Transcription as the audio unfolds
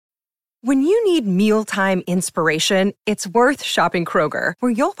When you need mealtime inspiration, it's worth shopping Kroger,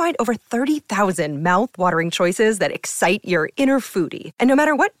 where you'll find over 30,000 mouth-watering choices that excite your inner foodie. And no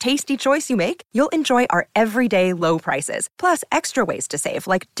matter what tasty choice you make, you'll enjoy our everyday low prices, plus extra ways to save,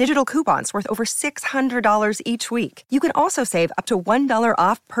 like digital coupons worth over $600 each week. You can also save up to $1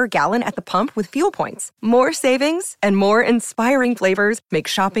 off per gallon at the pump with fuel points. More savings and more inspiring flavors make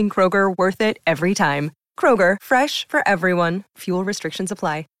shopping Kroger worth it every time. Kroger, fresh for everyone. Fuel restrictions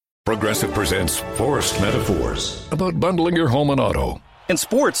apply. Progressive presents Forced Metaphors about bundling your home and auto. In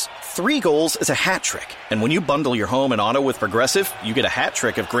sports, 3 goals is a hat trick. And when you bundle your home and auto with Progressive, you get a hat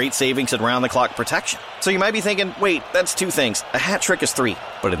trick of great savings and round-the-clock protection. So you might be thinking, wait, that's 2 things. A hat trick is 3.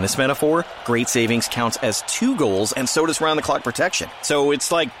 But in this metaphor, great savings counts as 2 goals, and so does round-the-clock protection. So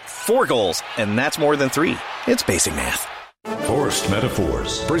it's like 4 goals, and that's more than 3. It's basic math. Forced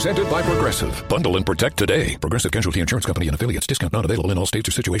Metaphors, presented by Progressive. Bundle and protect today. Progressive Casualty Insurance Company and affiliates. Discount not available in all states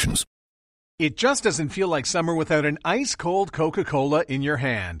or situations. It just doesn't feel like summer without an ice-cold Coca-Cola in your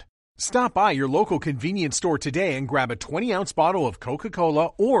hand. Stop by your local convenience store today and grab a 20-ounce bottle of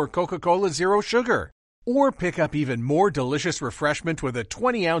Coca-Cola or Coca-Cola Zero Sugar. Or pick up even more delicious refreshment with a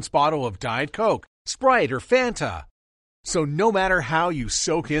 20-ounce bottle of Diet Coke, Sprite, or Fanta. So no matter how you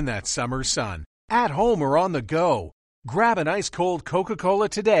soak in that summer sun, at home or on the go, grab an ice-cold Coca-Cola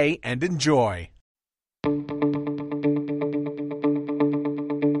today and enjoy.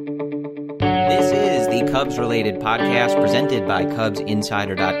 This is the Cubs-related podcast presented by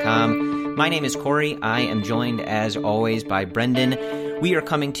CubsInsider.com. My name is Corey. I am joined, as always, by Brendan. We are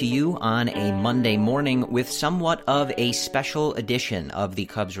coming to you on a Monday morning with somewhat of a special edition of the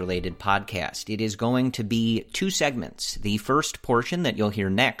Cubs-related podcast. It is going to be 2 segments. The first portion that you'll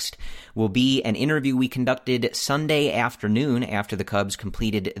hear next will be an interview we conducted Sunday afternoon after the Cubs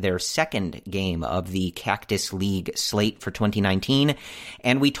completed their second game of the Cactus League slate for 2019.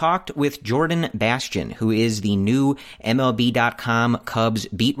 And we talked with Jordan Bastian, who is the new MLB.com Cubs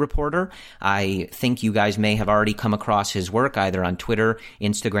beat reporter. I think you guys may have already come across his work either on Twitter,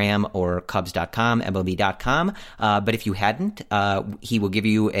 Instagram, or Cubs.com, MLB.com. But if you hadn't, he will give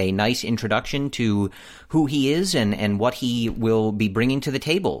you a nice introduction to who he is and what he will be bringing to the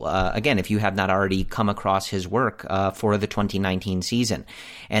table. Again, if you have not already come across his work for the 2019 season.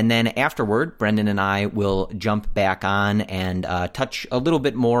 And then afterward, Brendan and I will jump back on and touch a little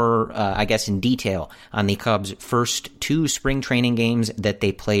bit more, I guess, in detail on the Cubs' first 2 spring training games that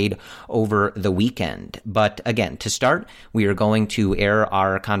they played over the weekend. But again, to start, we are going to air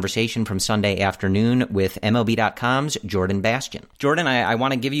our conversation from Sunday afternoon with MLB.com's Jordan Bastian. Jordan, I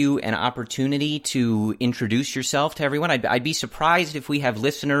want to give you an opportunity to introduce yourself to everyone. I'd be surprised if we have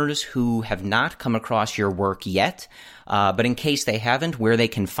listeners who have not come across your work yet. But in case they haven't, where they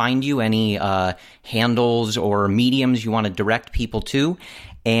can find you, any handles or mediums you want to direct people to.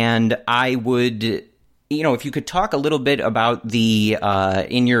 And I would, if you could talk a little bit about the,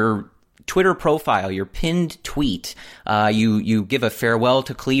 in your Twitter profile, your pinned tweet, you give a farewell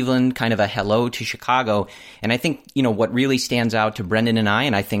to Cleveland, kind of a hello to Chicago. And I think, what really stands out to Brendan and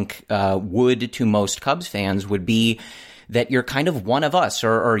I think would to most Cubs fans would be that you're kind of one of us,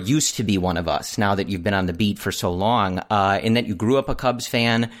 or used to be one of us, now that you've been on the beat for so long, in that you grew up a Cubs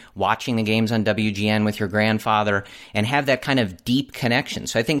fan, watching the games on WGN with your grandfather, and have that kind of deep connection.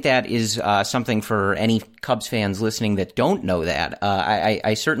 So I think that is something for any Cubs fans listening that don't know that.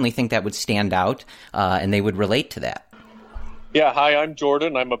 I certainly think that would stand out, and they would relate to that. Yeah, hi, I'm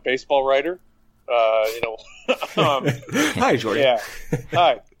Jordan. I'm a baseball writer. Hi, Jordan. Yeah,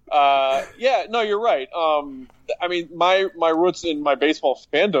 hi. No, you're right. My roots in my baseball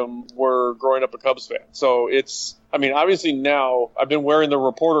fandom were growing up a Cubs fan. So obviously now I've been wearing the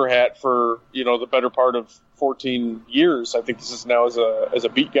reporter hat for, the better part of 14 years. I think this is now as a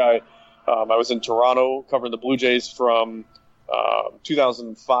beat guy. I was in Toronto covering the Blue Jays from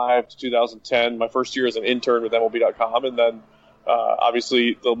 2005 to 2010, my first year as an intern with MLB.com. And then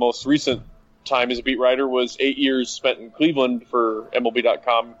obviously the most recent time as a beat writer was 8 years spent in Cleveland for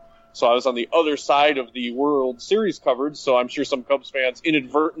MLB.com. So I was on the other side of the World Series coverage, so I'm sure some Cubs fans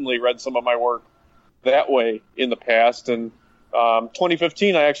inadvertently read some of my work that way in the past. And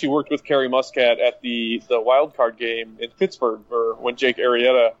 2015, I actually worked with Kerry Muscat at the wild card game in Pittsburgh, when Jake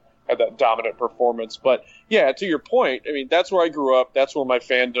Arrieta had that dominant performance. But yeah, to your point, that's where I grew up. That's where my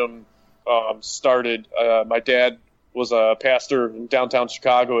fandom started. My dad was a pastor in downtown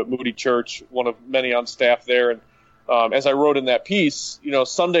Chicago at Moody Church, one of many on staff there. And as I wrote in that piece,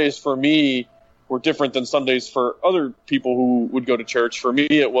 Sundays for me were different than Sundays for other people who would go to church. For me,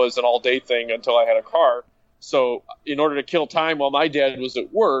 it was an all-day thing until I had a car. So in order to kill time while my dad was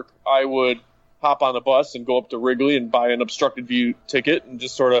at work, I would hop on the bus and go up to Wrigley and buy an obstructed view ticket and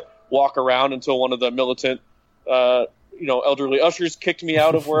just sort of walk around until one of the militant, elderly ushers kicked me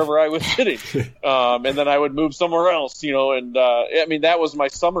out of wherever I was sitting. And then I would move somewhere else, and that was my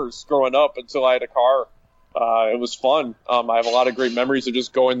summers growing up until I had a car. It was fun. I have a lot of great memories of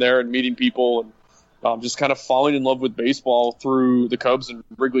just going there and meeting people and just kind of falling in love with baseball through the Cubs and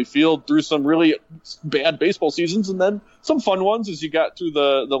Wrigley Field, through some really bad baseball seasons and then some fun ones as you got through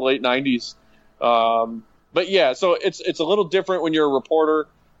the late 90s. But yeah, so it's a little different when you're a reporter.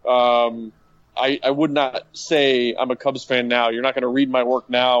 I would not say I'm a Cubs fan now. You're not going to read my work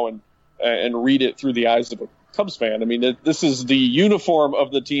now and read it through the eyes of a Cubs fan. I mean, this is the uniform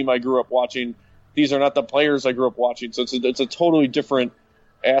of the team I grew up watching. These are not the players I grew up watching. So it's a totally different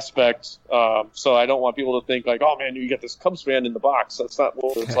aspect. So I don't want people to think like, oh man, you get this Cubs fan in the box. That's not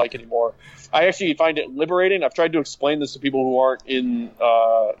what it's like anymore. I actually find it liberating. I've tried to explain this to people who aren't in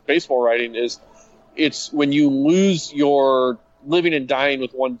baseball writing. It's when you lose your living and dying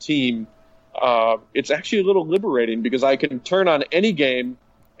with one team. It's actually a little liberating because I can turn on any game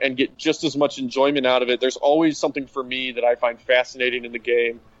and get just as much enjoyment out of it. There's always something for me that I find fascinating in the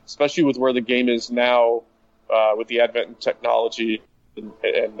game, especially with where the game is now, with the advent of technology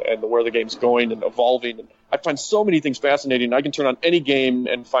and where the game's going and evolving. And I find so many things fascinating. I can turn on any game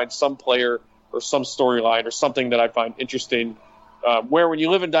and find some player or some storyline or something that I find interesting. Where when you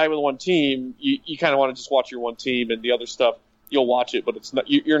live and die with one team, you kind of want to just watch your one team, and the other stuff you'll watch it, but it's not,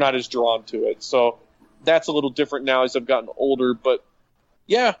 you're not as drawn to it. So that's a little different now as I've gotten older. But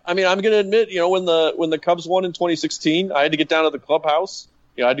yeah, I mean, I'm going to admit, when the Cubs won in 2016, I had to get down to the clubhouse.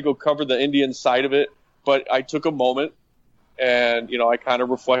 I had to go cover the Indian side of it, but I took a moment and, I kind of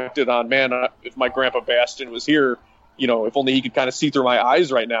reflected on, man, if my grandpa Bastian was here, if only he could kind of see through my eyes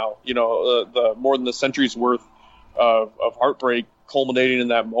right now, the more than the century's worth of heartbreak culminating in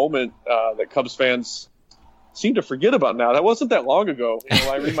that moment that Cubs fans seem to forget about now. That wasn't that long ago.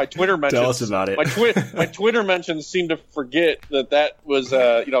 I read my Twitter mentions. Tell us about it. My Twitter mentions seem to forget that was,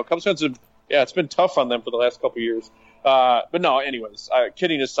 Cubs fans have, it's been tough on them for the last couple of years. But no, anyways,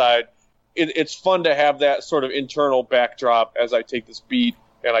 kidding aside, it's fun to have that sort of internal backdrop as I take this beat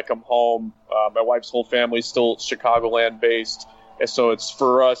and I come home. My wife's whole family's still Chicagoland based. And so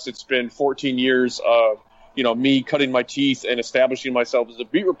for us, it's been 14 years of, me cutting my teeth and establishing myself as a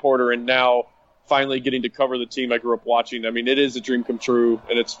beat reporter, and now finally getting to cover the team I grew up watching. I mean, it is a dream come true,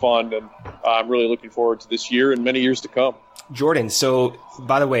 and it's fun, and I'm really looking forward to this year and many years to come. Jordan, so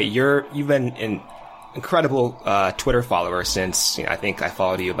by the way, you've been an incredible Twitter follower since I think I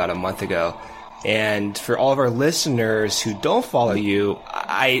followed you about a month ago. And for all of our listeners who don't follow you,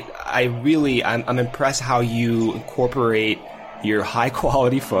 I'm impressed how you incorporate your high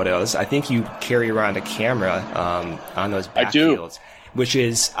quality photos. I think you carry around a camera on those backfields. Which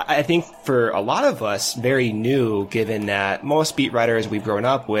is, I think, for a lot of us, very new, given that most beat writers we've grown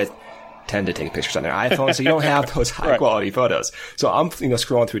up with tend to take pictures on their iPhone, so you don't have those high-quality photos. So I'm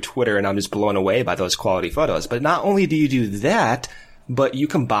scrolling through Twitter, and I'm just blown away by those quality photos. But not only do you do that, but you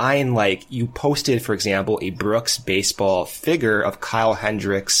combine, you posted, for example, a Brooks baseball figure of Kyle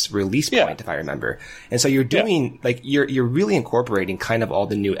Hendricks' release point, if I remember. And so you're doing, you're really incorporating kind of all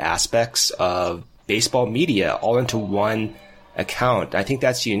the new aspects of baseball media all into one account. I think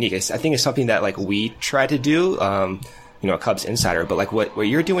that's unique. I think it's something that we try to do, a Cubs Insider, but what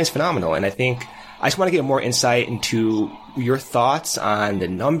you're doing is phenomenal. And I think I just want to get more insight into your thoughts on the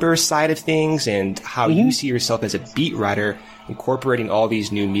numbers side of things and how you see yourself as a beat writer incorporating all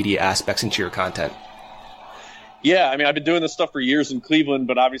these new media aspects into your content. Yeah, I mean, I've been doing this stuff for years in Cleveland,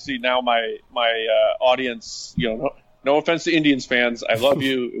 but obviously now my audience, no offense to Indians fans, I love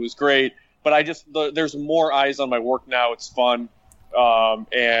you. It was great. But there's more eyes on my work now. It's fun.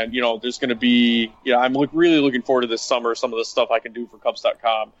 And, there's going to be, I'm really looking forward to this summer, some of the stuff I can do for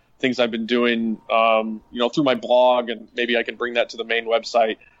Cubs.com, things I've been doing, through my blog, and maybe I can bring that to the main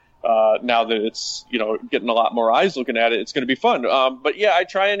website. Now that it's, getting a lot more eyes looking at it, it's going to be fun. But yeah, I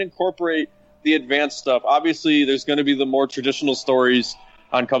try and incorporate the advanced stuff. Obviously, there's going to be the more traditional stories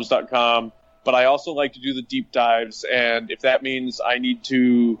on Cubs.com, but I also like to do the deep dives. And if that means I need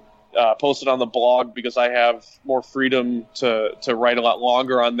to post it on the blog because I have more freedom to write a lot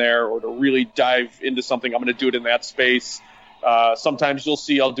longer on there, or to really dive into something, I'm going to do it in that space. Sometimes you'll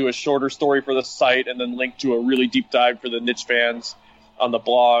see I'll do a shorter story for the site and then link to a really deep dive for the niche fans on the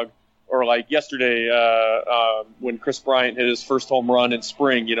blog. Or like yesterday, when Chris Bryant hit his first home run in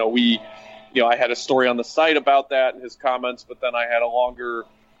spring, I had a story on the site about that and his comments, but then I had a longer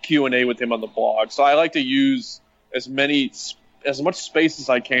Q&A with him on the blog. So I like to use as much space as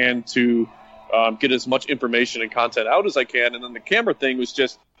I can to get as much information and content out as I can. And then the camera thing was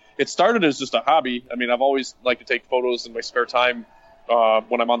it started as just a hobby. I mean, I've always liked to take photos in my spare time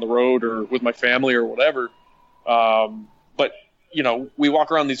when I'm on the road or with my family or whatever. But, we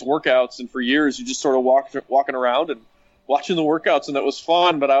walk around these workouts, and for years you just sort of walking around and watching the workouts, and that was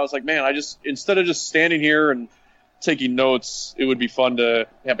fun. But I was like, man, instead of just standing here and taking notes, it would be fun to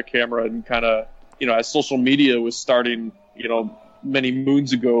have a camera and kind of, as social media was starting, many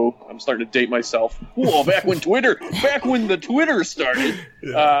moons ago. I'm starting to date myself. Whoa, back when the Twitter started.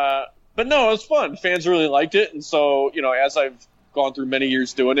 Yeah. But no, it was fun. Fans really liked it. And so, as I've gone through many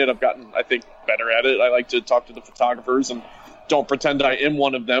years doing it, I've gotten, I think, better at it. I like to talk to the photographers and don't pretend I am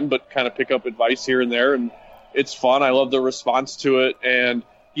one of them, but kind of pick up advice here and there. And it's fun. I love the response to it. And,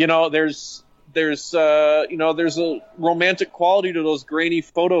 there's a romantic quality to those grainy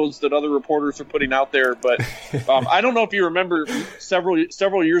photos that other reporters are putting out there. But I don't know if you remember several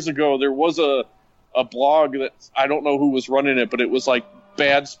years ago, there was a blog that I don't know who was running it, but it was like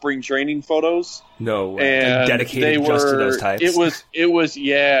bad spring training photos. No way. And dedicated just to those types. It was.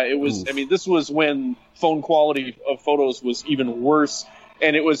 Oof. I mean, this was when phone quality of photos was even worse.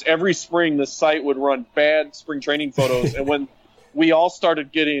 And it was every spring the site would run bad spring training photos. And when we all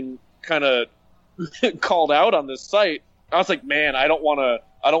started getting kind of called out on this site, I was like, man, I don't want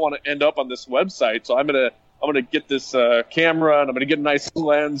to end up on this website. So I'm gonna get this camera, and I'm gonna get a nice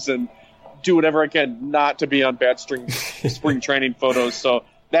lens and do whatever I can not to be on bad spring training photos. So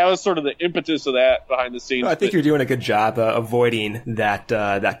that was sort of the impetus of that behind the scenes. I think you're doing a good job avoiding that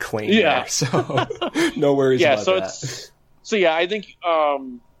claim. Yeah. There, so no worries about that. I think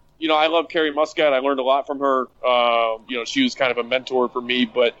I love Carrie Muscat. I learned a lot from her. She was kind of a mentor for me,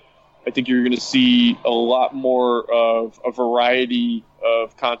 but I think you're going to see a lot more of a variety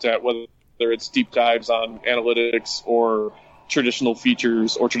of content, whether it's deep dives on analytics or traditional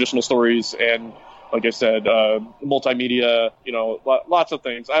features or traditional stories. And like I said, multimedia, lots of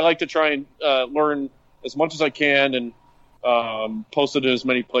things. I like to try and learn as much as I can and post it in as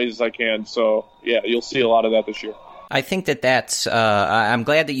many places as I can. So, yeah, you'll see a lot of that this year. I think that's I'm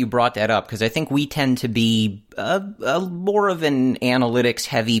glad that you brought that up, because I think we tend to be more of an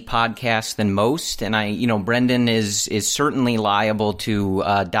analytics-heavy podcast than most. And Brendan is certainly liable to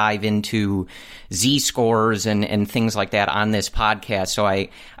dive into Z-scores and things like that on this podcast. So I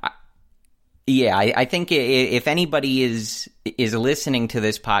think if anybody is listening to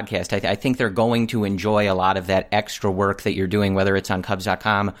this podcast, I think they're going to enjoy a lot of that extra work that you're doing, whether it's on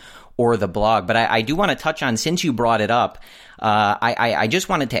Cubs.com or the blog. But I do want to touch on, since you brought it up, I just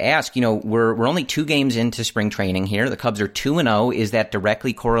wanted to ask, we're only 2 games into spring training here. The Cubs are 2-0. Is that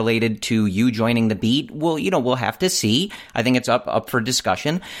directly correlated to you joining the beat? Well, we'll have to see. I think it's up for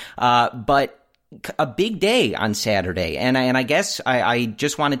discussion. But a big day on Saturday. And I guess I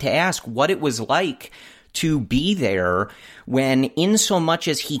just wanted to ask what it was like to be there when, in so much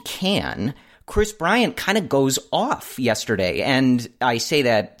as he can, Chris Bryant kind of goes off yesterday. And I say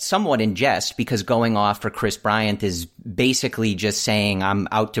that somewhat in jest, because going off for Chris Bryant is basically just saying I'm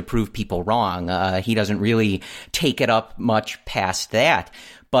out to prove people wrong. He doesn't really take it up much past that.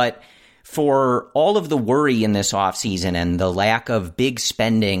 But for all of the worry in this offseason and the lack of big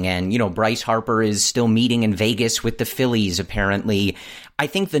spending, and, Bryce Harper is still meeting in Vegas with the Phillies, apparently, I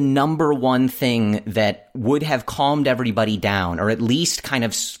think the number one thing that would have calmed everybody down, or at least kind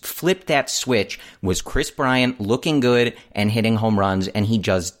of flipped that switch, was Chris Bryant looking good and hitting home runs, and he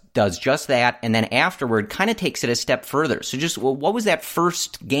just does just that, and then afterward kind of takes it a step further. So just, what was that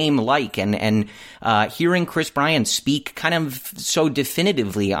first game like, and hearing Chris Bryant speak kind of so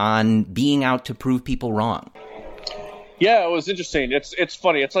definitively on being out to prove people wrong? Yeah, it was interesting. It's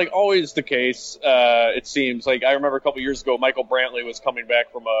funny. It's like always the case. It seems like, I remember a couple years ago, Michael Brantley was coming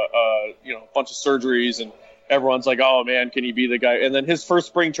back from a bunch of surgeries, and everyone's like, "Oh man, can he be the guy?" And then his first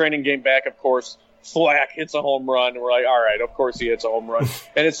spring training game back, of course, Flack hits a home run, and we're like, "All right, of course he hits a home run."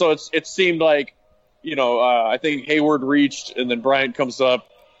 And it seemed like, I think Hayward reached, and then Bryant comes up,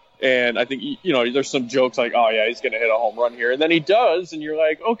 and I think there's some jokes like, "Oh yeah, he's going to hit a home run here," and then he does, and you're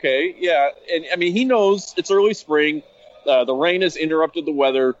like, "Okay, yeah." And I mean, he knows it's early spring. The rain has interrupted the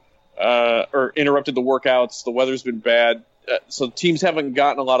weather, or interrupted the workouts. The weather's been bad. So teams haven't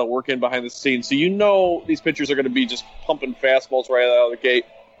gotten a lot of work in behind the scenes. So these pitchers are going to be just pumping fastballs right out of the gate.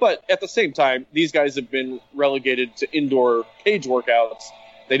 But at the same time, these guys have been relegated to indoor cage workouts.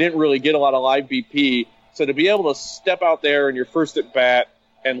 They didn't really get a lot of live BP. So to be able to step out there in your first at bat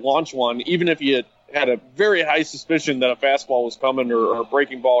and launch one, even if you had a very high suspicion that a fastball was coming, or a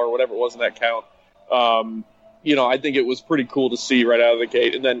breaking ball, or whatever it was in that count, I think it was pretty cool to see right out of the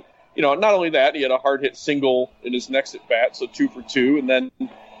gate. And then, not only that, he had a hard hit single in his next at bat, so 2 for 2. And then,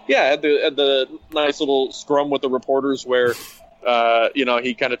 had the nice little scrum with the reporters where,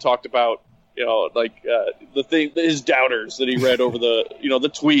 he kind of talked about his downers that he read over the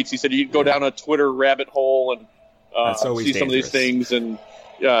tweets. He said he'd go down a Twitter rabbit hole and see some of these things. And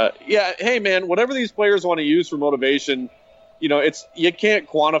hey man, whatever these players want to use for motivation, you can't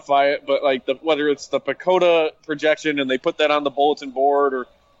quantify it, but like whether it's the Pacoda projection and they put that on the bulletin board, or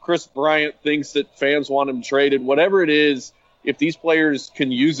Chris Bryant thinks that fans want him traded, whatever it is, if these players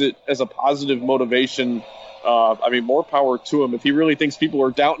can use it as a positive motivation, more power to him. If he really thinks people are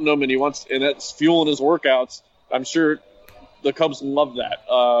doubting him and that's fueling his workouts, I'm sure the Cubs love that.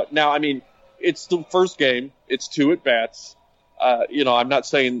 Now, it's the first game. It's 2 at-bats. I'm not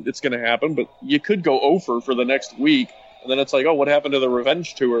saying it's going to happen, but you could go over for the next week, and then it's like, oh, what happened to the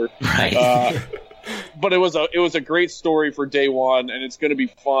revenge tour? Right. But it was a great story for day one, and it's going to be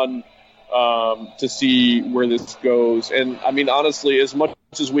fun to see where this goes. And, honestly, as much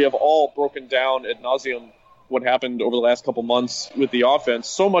as we have all broken down ad nauseum what happened over the last couple months with the offense,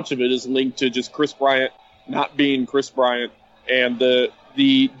 so much of it is linked to just Chris Bryant not being Chris Bryant, and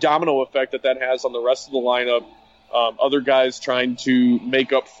the domino effect that has on the rest of the lineup. Other guys trying to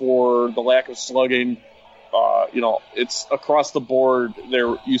make up for the lack of slugging. It's across the board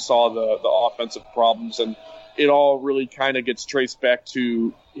there. You saw the offensive problems, and it all really kind of gets traced back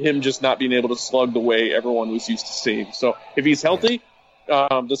to him just not being able to slug the way everyone was used to seeing. So if he's healthy,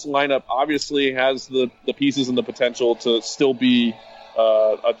 this lineup obviously has the pieces and the potential to still be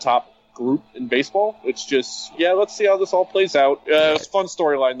a top group in baseball. It's just, let's see how this all plays out. It's a fun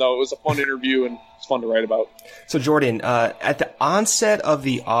storyline, though. It was a fun interview, and it's fun to write about. So, Jordan, at the onset of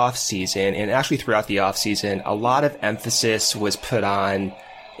the offseason, and actually throughout the offseason, a lot of emphasis was put on,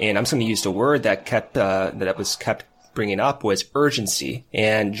 and I'm just going to use the word that was kept bringing up, was urgency.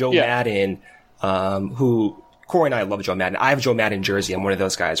 And Joe Madden, who Corey and I love Joe Madden. I have a Joe Madden jersey. I'm one of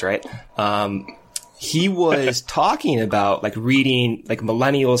those guys, right? He was talking about reading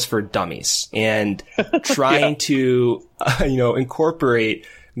Millennials for Dummies and trying to, incorporate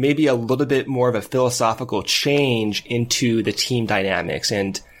maybe a little bit more of a philosophical change into the team dynamics.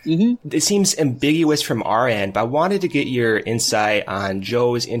 And it seems ambiguous from our end, but I wanted to get your insight on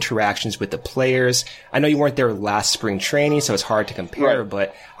Joe's interactions with the players. I know you weren't there last spring training, so it's hard to compare,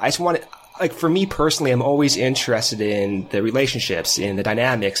 but I just wanted, for me personally, I'm always interested in the relationships, in the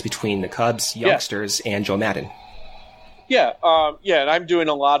dynamics between the Cubs youngsters and Joe Madden. And I'm doing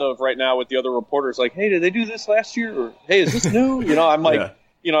a lot of right now with the other reporters, like, hey, did they do this last year? Or, hey, is this new? I'm like,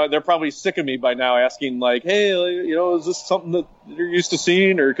 they're probably sick of me by now asking, like, hey, is this something that you're used to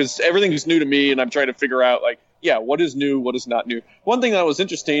seeing? Or because everything is new to me, and I'm trying to figure out, what is new, what is not new. One thing that was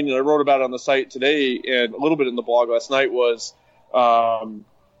interesting, and I wrote about it on the site today and a little bit in the blog last night, was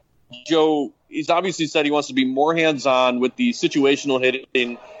Joe, he's obviously said he wants to be more hands-on with the situational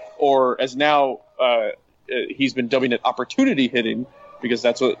hitting, or as now he's been dubbing it opportunity hitting, because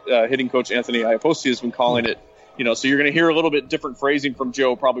that's what hitting coach Anthony Iapoce has been calling it. So you're going to hear a little bit different phrasing from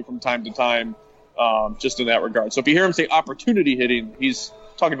Joe probably from time to time, just in that regard. So if you hear him say opportunity hitting, he's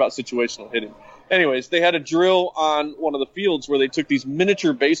talking about situational hitting. Anyways, they had a drill on one of the fields where they took these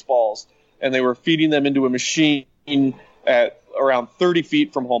miniature baseballs and they were feeding them into a machine at around 30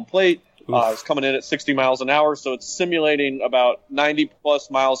 feet from home plate. It's coming in at 60 miles an hour, so it's simulating about 90-plus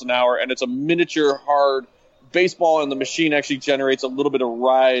miles an hour, and it's a miniature hard baseball, and the machine actually generates a little bit of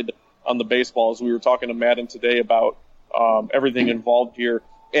ride on the baseballs. We were talking to Madden today about everything involved here.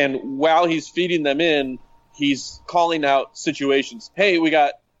 And while he's feeding them in, he's calling out situations. Hey, we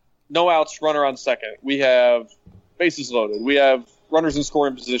got no outs, runner on second. We have bases loaded. We have runners in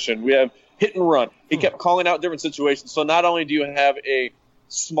scoring position. We have hit and run. He kept calling out different situations. So not only do you have a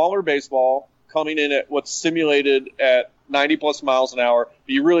smaller baseball coming in at what's simulated at 90-plus miles an hour, but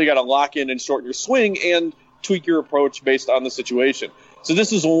you really got to lock in and shorten your swing and tweak your approach based on the situation. So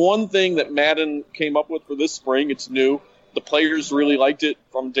this is one thing that Madden came up with for this spring. It's new. The players really liked it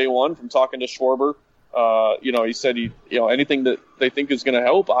from day one, from talking to Schwarber. He said anything that they think is going to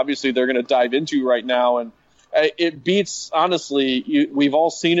help, obviously they're going to dive into right now. And it beats, honestly, we've all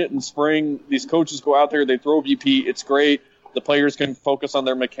seen it in spring. These coaches go out there, they throw BP. It's great. The players can focus on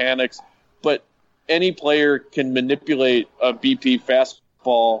their mechanics. But any player can manipulate a BP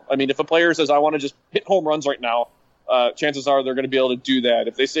fastball. If a player says, I want to just hit home runs right now, chances are they're going to be able to do that.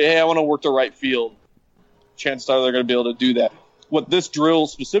 If they say, hey, I want to work the right field, chances are they're going to be able to do that. What this drill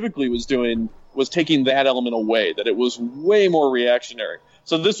specifically was doing was taking that element away, that it was way more reactionary.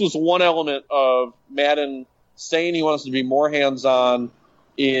 So this was one element of Madden saying he wants to be more hands-on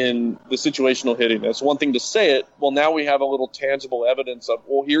in the situational hitting. That's one thing to say it. Well, now we have a little tangible evidence of,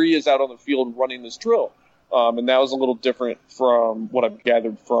 well, here he is out on the field running this drill. And that was a little different from what I've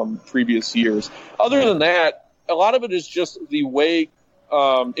gathered from previous years. Other than that, a lot of it is just the way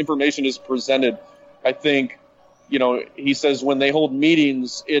information is presented. I think, he says when they hold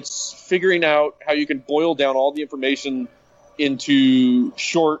meetings, it's figuring out how you can boil down all the information into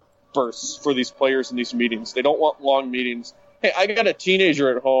short bursts for these players in these meetings. They don't want long meetings. Hey, I got a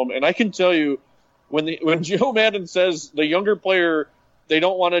teenager at home, and I can tell you when Joe Madden says the younger player, they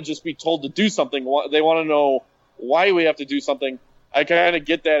don't want to just be told to do something. They want to know why we have to do something. I kind of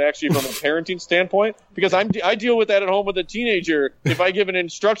get that actually from a parenting standpoint, because I deal with that at home with a teenager. If I give an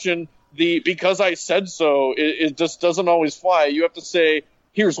instruction, because I said so, it just doesn't always fly. You have to say,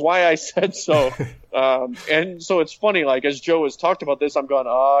 here's why I said so. And so it's funny, like as Joe has talked about this, I'm going,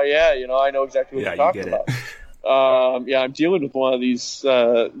 oh yeah, I know exactly what you're talking about. I'm dealing with one of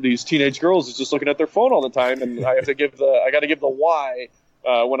these teenage girls who's just looking at their phone all the time, and I got to give the why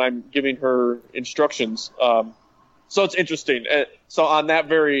when I'm giving her instructions. So it's interesting. So on that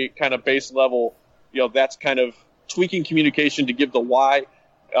very kind of base level, that's kind of tweaking communication to give the why,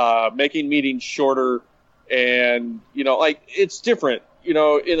 making meetings shorter, and it's different.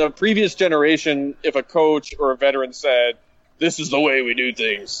 In a previous generation, if a coach or a veteran said, "This is the way we do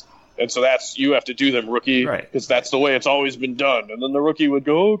things," and so you have to do them, rookie, because that's the way it's always been done. And then the rookie would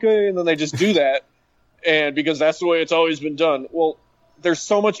go, okay, and then they just do that, and because that's the way it's always been done. Well, there's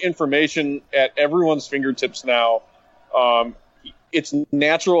so much information at everyone's fingertips now. It's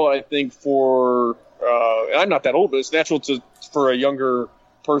natural, I think, and I'm not that old, but it's natural for a younger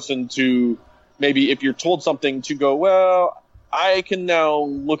person to maybe, if you're told something, to go, well, I can now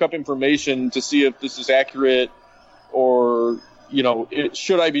look up information to see if this is accurate, or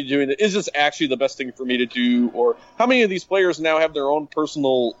should I be doing it? Is this actually the best thing for me to do? Or how many of these players now have their own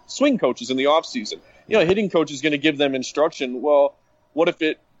personal swing coaches in the off season? Hitting coach is going to give them instruction. Well, what if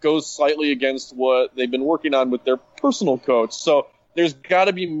it goes slightly against what they've been working on with their personal coach? So there's got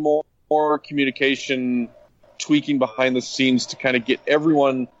to be more communication, tweaking behind the scenes to kind of get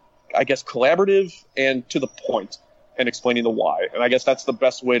everyone, I guess, collaborative and to the point, and explaining the why. And I guess that's the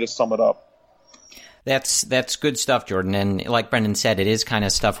best way to sum it up. That's good stuff, Jordan. And like Brendan said, it is kind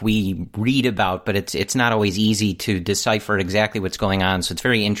of stuff we read about, but it's not always easy to decipher exactly what's going on. So it's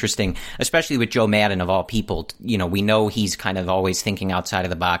very interesting, especially with Joe Madden of all people. We know he's kind of always thinking outside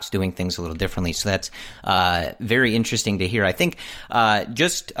of the box, doing things a little differently. So that's very interesting to hear. I think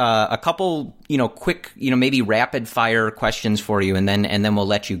just a couple, quick, maybe rapid fire questions for you, and then we'll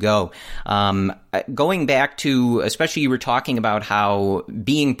let you go. Going back to, especially you were talking about how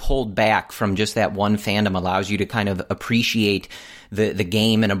being pulled back from just that one fandom allows you to kind of appreciate the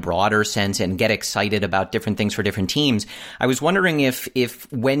game in a broader sense and get excited about different things for different teams. I was wondering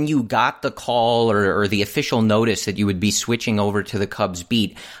if when you got the call or the official notice that you would be switching over to the Cubs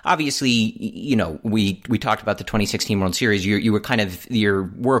beat, obviously, we talked about the 2016 World Series. You were kind of, your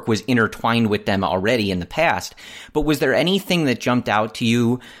work was intertwined with them already in the past. But was there anything that jumped out to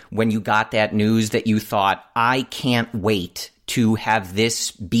you when you got that news that you thought, I can't wait to have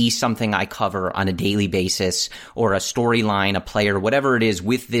this be something I cover on a daily basis, or a storyline, a player, whatever it is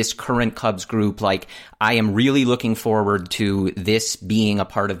with this current Cubs group? Like, I am really looking forward to this being a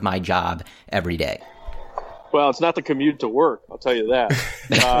part of my job every day. Well, it's not the commute to work, I'll tell you that.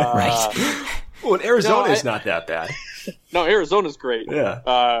 Right. Well, Arizona's not that bad. No, Arizona's great.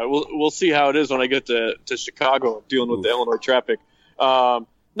 Yeah. We'll see how it is when I get to Chicago, dealing with the Illinois traffic. No,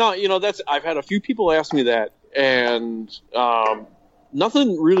 I've had a few people ask me that, and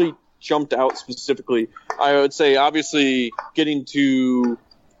nothing really jumped out specifically. I would say, obviously, getting to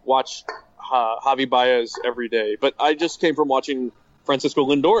watch Javi Baez every day, but I just came from watching Francisco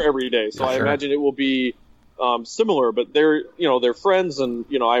Lindor every day, so I imagine it will be similar. But they're friends, and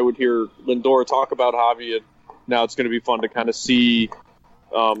I would hear Lindor talk about Javi, and now it's going to be fun to kind of see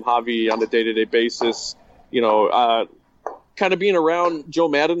Javi on a day-to-day basis. Kind of being around Joe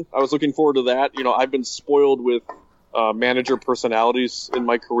Madden, I was looking forward to that. I've been spoiled with manager personalities in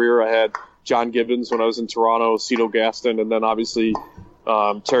my career. I had John Gibbons when I was in Toronto, Cito Gaston, and then obviously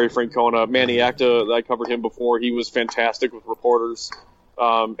Terry Francona, Manny Acta. I covered him before. He was fantastic with reporters.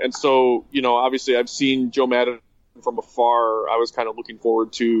 And so, obviously I've seen Joe Madden from afar. I was kind of looking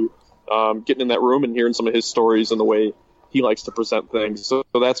forward to getting in that room and hearing some of his stories and the way he likes to present things. So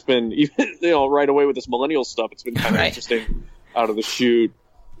that's been, even right away with this millennial stuff, it's been kind of interesting out of the chute.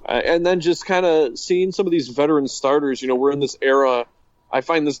 And then just kind of seeing some of these veteran starters. We're in this era. I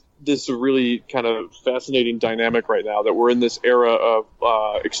find this really kind of fascinating dynamic right now, that we're in this era of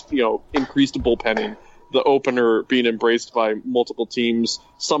increased bullpenning, the opener being embraced by multiple teams,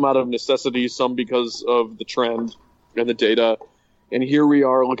 some out of necessity, some because of the trend and the data. And here we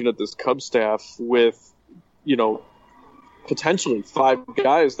are looking at this Cubs staff with potentially 5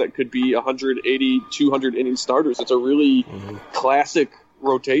 guys that could be 180, 200 inning starters. It's a really classic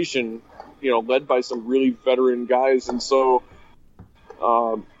rotation, led by some really veteran guys. And so,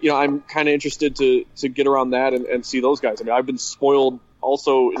 I'm kind of interested to get around that and see those guys. I mean, I've been spoiled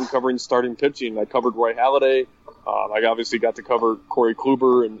also in covering starting pitching. I covered Roy Halladay. I obviously got to cover Corey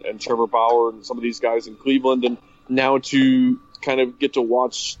Kluber and Trevor Bauer and some of these guys in Cleveland. And now to kind of get to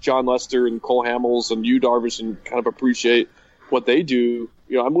watch John Lester and Cole Hamels and Yu Darvish and kind of appreciate what they do.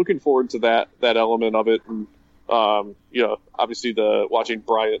 I'm looking forward to that element of it. And, obviously watching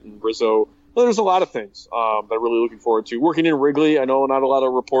Bryant and Rizzo. Well, there's a lot of things that I'm really looking forward to. Working in Wrigley, I know not a lot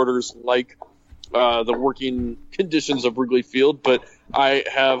of reporters like the working conditions of Wrigley Field, but I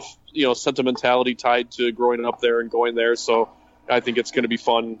have, sentimentality tied to growing up there and going there. So I think it's going to be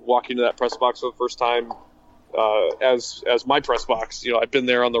fun walking to that press box for the first time as my press box. I've been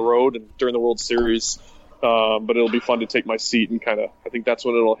there on the road and during the World Series, but it'll be fun to take my seat and I think that's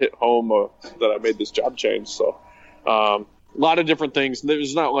when it'll hit home that I made this job change. So a lot of different things.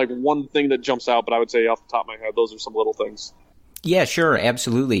 There's not like one thing that jumps out, but I would say off the top of my head, those are some little things. Yeah, sure.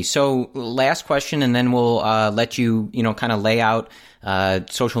 Absolutely. So last question, and then we'll let you, kind of lay out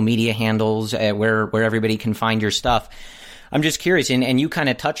social media handles where everybody can find your stuff. I'm just curious, and you kind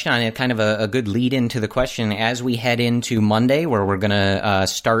of touched on it, kind of a good lead into the question as we head into Monday, where we're going to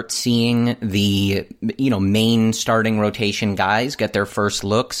start seeing the, main starting rotation guys get their first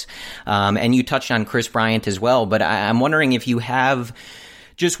looks. And you touched on Chris Bryant as well, but I'm wondering if you have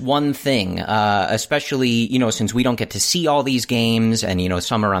just one thing, especially, since we don't get to see all these games and,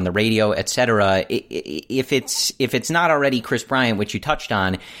 some are on the radio, et cetera, if it's not already Chris Bryant, which you touched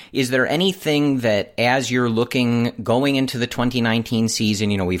on, is there anything that as you're going into the 2019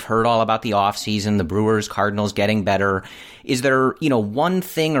 season, we've heard all about the offseason, the Brewers, Cardinals getting better. Is there, one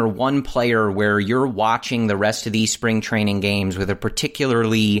thing or one player where you're watching the rest of these spring training games with a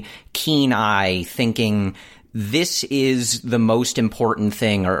particularly keen eye thinking, this is the most important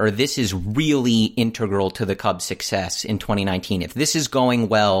thing, or this is really integral to the Cubs' success in 2019. If this is going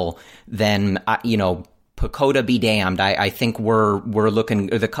well, then, Pacoda be damned. I think we're looking,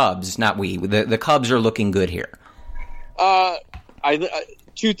 the Cubs, not we, the Cubs are looking good here.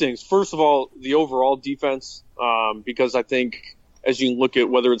 Two things. First of all, the overall defense, because I think as you look at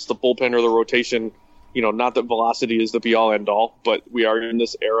whether it's the bullpen or the rotation, not that velocity is the be-all, end-all, but we are in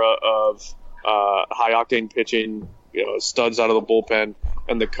this era of high-octane pitching, studs out of the bullpen,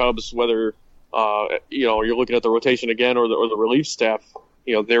 and the Cubs, whether you're looking at the rotation again or the relief staff,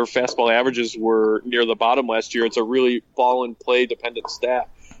 their fastball averages were near the bottom last year. It's a really ball and play dependent staff.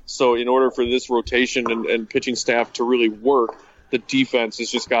 So in order for this rotation and pitching staff to really work, the defense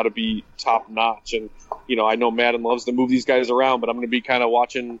has just got to be top notch. And I know Madden loves to move these guys around, but I'm going to be kind of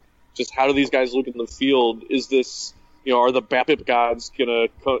watching just how do these guys look in the field. Is this are the BABIP gods going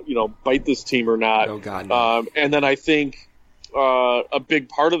to, bite this team or not? Oh, God, no. And then I think a big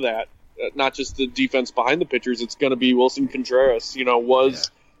part of that, not just the defense behind the pitchers, it's going to be Wilson Contreras,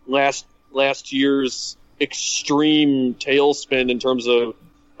 last year's extreme tailspin in terms of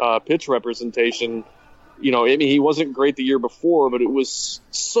pitch representation. He wasn't great the year before, but it was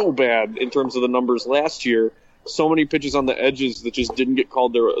so bad in terms of the numbers last year. So many pitches on the edges that just didn't get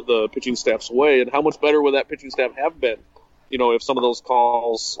called the pitching staff's way. And how much better would that pitching staff have been, if some of those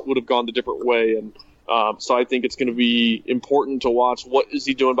calls would have gone the different way? And so I think it's going to be important to watch what is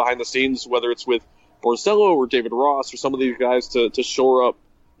he doing behind the scenes, whether it's with Borzello or David Ross or some of these guys to shore up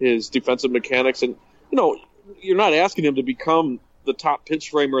his defensive mechanics. And, you're not asking him to become the top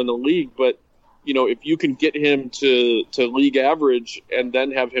pitch framer in the league, but, if you can get him to league average and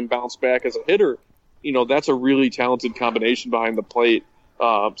then have him bounce back as a hitter, that's a really talented combination behind the plate.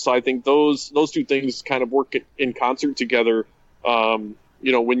 So I think those two things kind of work in concert together,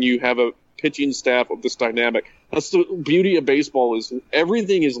 when you have a pitching staff of this dynamic. That's the beauty of baseball, is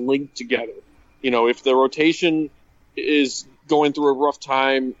everything is linked together. If the rotation is going through a rough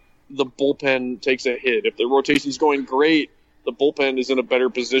time, the bullpen takes a hit. If the rotation is going great, the bullpen is in a better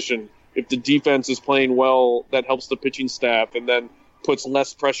position. If the defense is playing well, that helps the pitching staff and then puts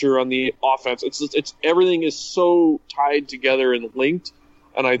less pressure on the offense. It's everything is so tied together and linked,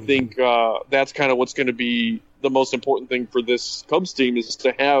 and I think that's kind of what's going to be the most important thing for this Cubs team, is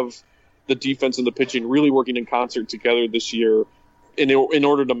to have the defense and the pitching really working in concert together this year in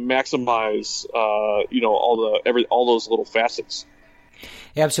order to maximize all those little facets.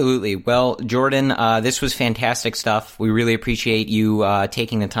 Absolutely. Well, Jordan, this was fantastic stuff. We really appreciate you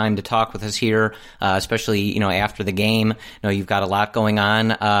taking the time to talk with us here, especially after the game. I know you've got a lot going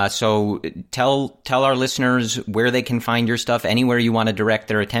on. So tell our listeners where they can find your stuff, anywhere you want to direct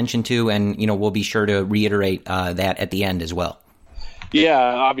their attention to, and we'll be sure to reiterate that at the end as well. Yeah,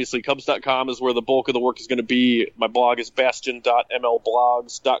 obviously, Cubs.com is where the bulk of the work is going to be. My blog is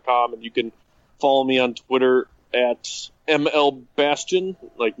bastian.mlblogs.com, and you can follow me on Twitter at ML Bastian,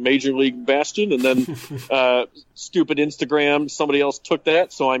 like Major League Bastion, and then stupid Instagram, somebody else took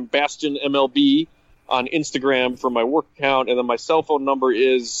that, so I'm Bastian MLB on Instagram for my work account, and then my cell phone number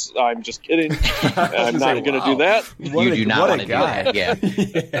is, I'm just kidding, I'm not going to do that. You do not want to do that, yeah.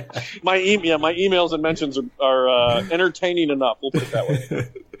 My emails and mentions are entertaining enough, we'll put it that way.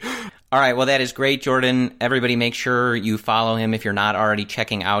 All right, well, that is great, Jordan. Everybody make sure you follow him if you're not already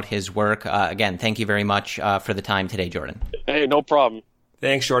checking out his work. Again, thank you very much for the time today, Jordan. Hey, no problem.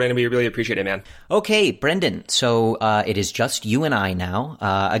 Thanks, Jordan. We really appreciate it, man. Okay, Brendan. So it is just you and I now.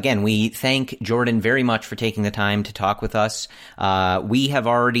 Again, we thank Jordan very much for taking the time to talk with us. We have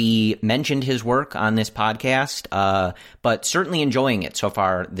already mentioned his work on this podcast, but certainly enjoying it so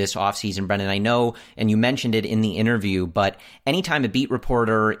far this offseason, Brendan. I know, and you mentioned it in the interview, but anytime a beat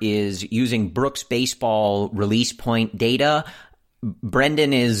reporter is using Brooks baseball release point data,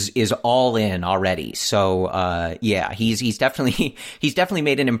 Brendan is all in already. So, yeah, he's definitely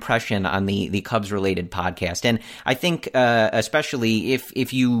made an impression on the Cubs related podcast. And I think, especially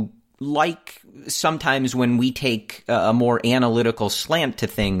if you like sometimes when we take a more analytical slant to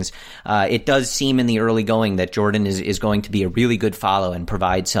things, it does seem in the early going that Jordan is going to be a really good follow and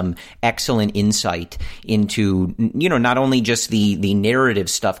provide some excellent insight into, not only just the narrative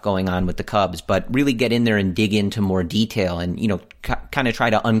stuff going on with the Cubs, but really get in there and dig into more detail and, kind of try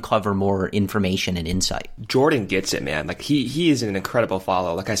to uncover more information and insight. Jordan gets it, man. Like he is an incredible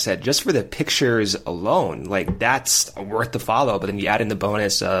follow. Like I said, just for the pictures alone, like that's worth the follow. But then you add in the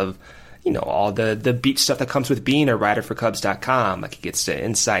bonus of, all the beat stuff that comes with being a writer for Cubs.com. Like he gets the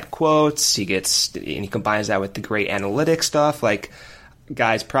inside quotes, and he combines that with the great analytics stuff. Like,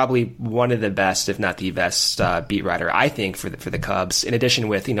 guys, probably one of the best, if not the best, beat writer, I think, for the Cubs, in addition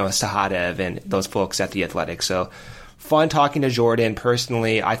with, Sahadev and those folks at The Athletic. So fun talking to Jordan.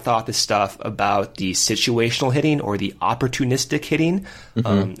 Personally, I thought the stuff about the situational hitting or the opportunistic hitting,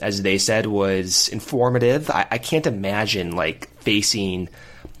 as they said, was informative. I can't imagine, facing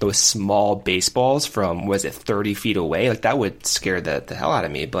those small baseballs from, 30 feet away? Like, that would scare the hell out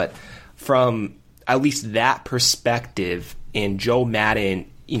of me. But from at least that perspective, and Joe Maddon,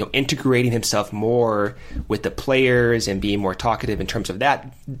 integrating himself more with the players and being more talkative in terms of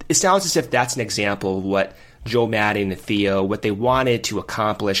that, it sounds as if that's an example of what Joe Maddon and Theo, what they wanted to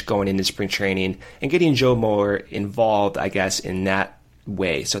accomplish going into spring training, and getting Joe more involved, I guess, in that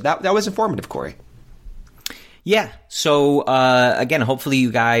way. So that was informative, Corey. Yeah. So, again, hopefully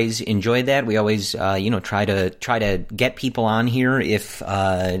you guys enjoyed that. We always, try to get people on here if,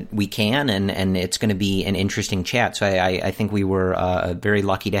 we can, and it's going to be an interesting chat. So I think we were, very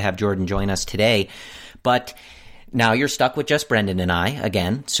lucky to have Jordan join us today, but now you're stuck with just Brendan and I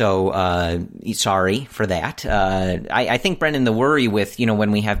again. So, sorry for that. I think, Brendan, the worry with,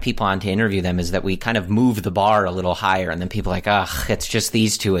 when we have people on to interview them is that we kind of move the bar a little higher, and then people are like, it's just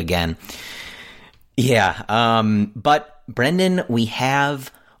these two again. Yeah, but Brendan, we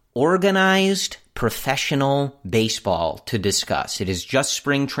have organized professional baseball to discuss. It is just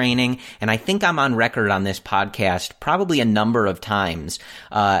spring training, and I think I'm on record on this podcast probably a number of times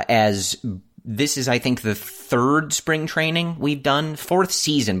as this is, I think, the third spring training we've done, fourth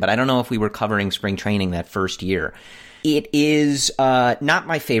season, but I don't know if we were covering spring training that first year. It is not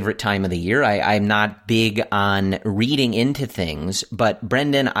my favorite time of the year. I'm not big on reading into things, but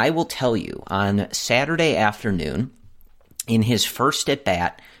Brendan, I will tell you, on Saturday afternoon, in his first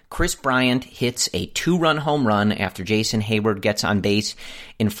at-bat, Chris Bryant hits a 2-run home run after Jason Hayward gets on base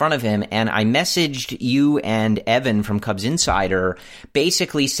in front of him, and I messaged you and Evan from Cubs Insider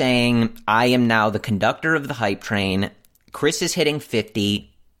basically saying, I am now the conductor of the hype train. Chris is hitting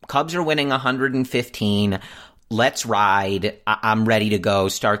 50. Cubs are winning 115. Let's ride. I'm ready to go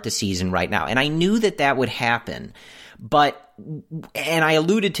start the season right now. And I knew that would happen. But, and I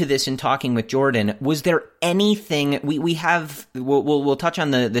alluded to this in talking with Jordan, was there anything, we'll touch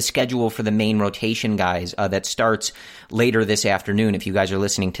on the schedule for the main rotation guys that starts later this afternoon if you guys are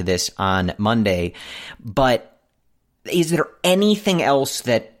listening to this on Monday. But Is there anything else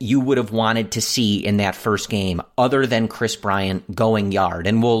that you would have wanted to see in that first game other than Chris Bryant going yard?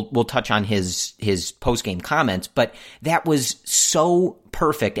 And we'll touch on his post-game comments, but that was so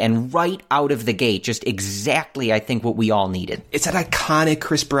perfect and right out of the gate, just exactly, I think, what we all needed. It's that iconic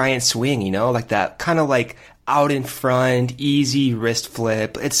Chris Bryant swing, like that kind of like out in front, easy wrist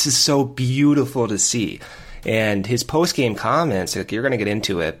flip. It's just so beautiful to see. And his post-game comments, like, you're going to get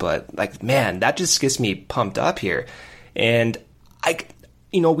into it, but like, man, that just gets me pumped up here. And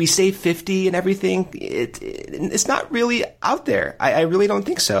we say 50 and everything. It's not really out there. I really don't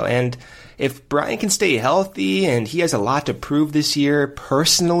think so. And if Brian can stay healthy, and he has a lot to prove this year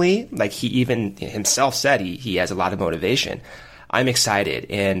personally, like he even himself said, he has a lot of motivation. I'm excited.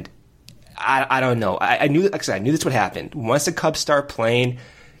 And I don't know. I knew, like I said, I knew this would happen. Once the Cubs start playing,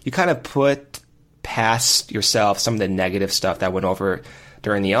 you kind of put past yourself some of the negative stuff that went over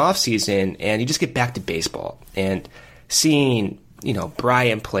during the offseason, and you just get back to baseball. And seeing,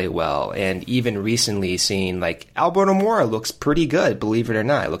 Brian play well, and even recently seeing like Alberto Mora looks pretty good, believe it or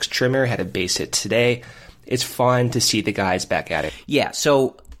not. It looks trimmer, had a base hit today. It's fun to see the guys back at it. Yeah,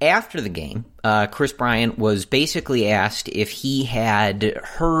 so after the game, Chris Bryant was basically asked if he had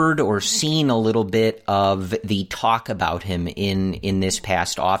heard or seen a little bit of the talk about him in this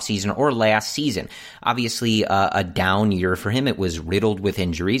past offseason or last season. Obviously, a down year for him. It was riddled with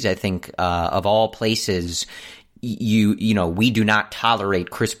injuries. I think of all places, we do not tolerate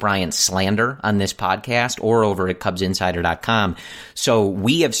Chris Bryant slander on this podcast or over at CubsInsider.com. So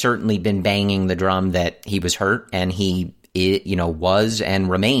we have certainly been banging the drum that he was hurt, and he was and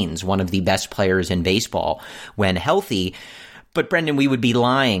remains one of the best players in baseball when healthy. But Brendan, we would be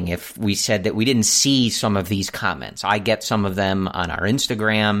lying if we said that we didn't see some of these comments. I get some of them on our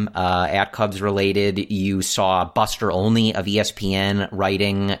Instagram, at Cubs Related. You saw Buster Olney of ESPN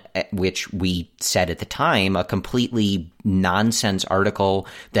writing, which we said at the time, a completely nonsense article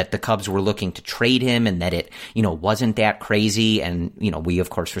that the Cubs were looking to trade him and that it, wasn't that crazy. And, we, of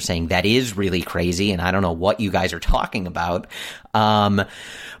course, were saying that is really crazy. And I don't know what you guys are talking about.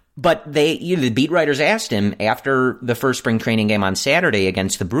 But the beat writers asked him after the first spring training game on Saturday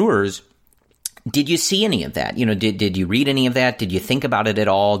against the Brewers, did you see any of that? Did you read any of that? Did you think about it at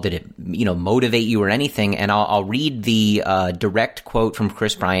all? Did it, motivate you or anything? And I'll read the direct quote from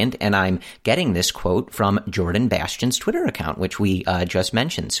Chris Bryant, and I'm getting this quote from Jordan Bastian's Twitter account, which we just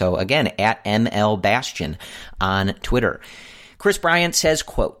mentioned. So again, at ML Bastian on Twitter. Chris Bryant says,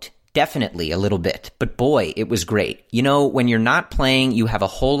 quote, "Definitely a little bit, but boy, it was great. When you're not playing, you have a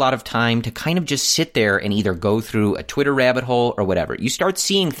whole lot of time to kind of just sit there and either go through a Twitter rabbit hole or whatever. You start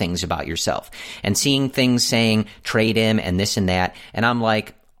seeing things about yourself and seeing things saying trade him and this and that. And I'm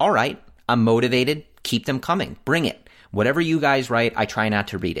like, all right, I'm motivated. Keep them coming. Bring it. Whatever you guys write, I try not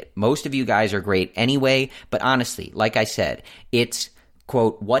to read it. Most of you guys are great anyway. But honestly, like I said, it's,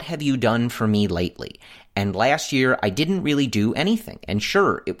 quote, what have you done for me lately? And last year, I didn't really do anything. And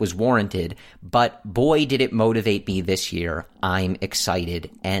sure, it was warranted, but boy, did it motivate me this year. I'm excited."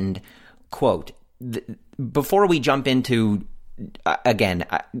 End quote. Before we jump into, again,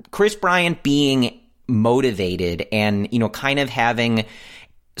 Chris Bryant being motivated and, kind of having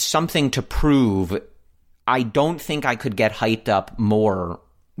something to prove, I don't think I could get hyped up more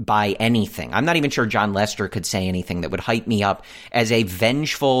by anything. I'm not even sure John Lester could say anything that would hype me up as a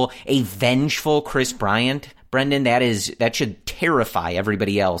vengeful Chris Bryant. Brendan, that should terrify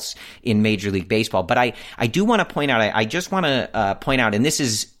everybody else in Major League Baseball. But I do want to point out, I just want to point out, and this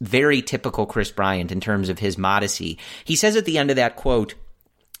is very typical Chris Bryant in terms of his modesty. He says at the end of that quote,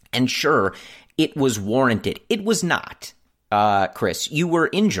 and sure, it was warranted. It was not, Chris. You were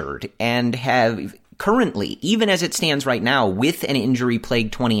injured and have currently, even as it stands right now, with an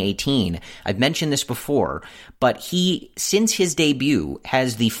injury-plagued 2018, I've mentioned this before, but he, since his debut,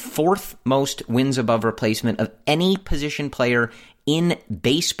 has the fourth most wins above replacement of any position player in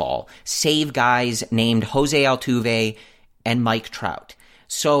baseball, save guys named Jose Altuve and Mike Trout.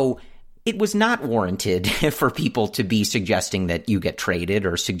 So it was not warranted for people to be suggesting that you get traded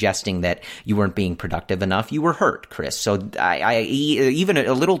or suggesting that you weren't being productive enough. You were hurt, Chris. So I even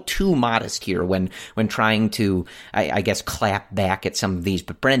a little too modest here when trying to, I guess, clap back at some of these.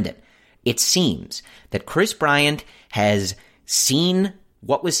 But Brendan, it seems that Chris Bryant has seen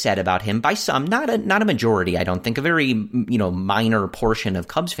what was said about him by some, not a majority, I don't think, a very, minor portion of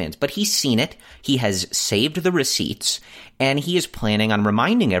Cubs fans, but he's seen it. He has saved the receipts, and he is planning on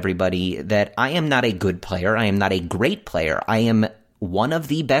reminding everybody that I am not a good player. I am not a great player. I am one of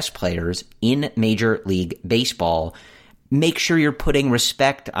the best players in Major League Baseball. Make sure you're putting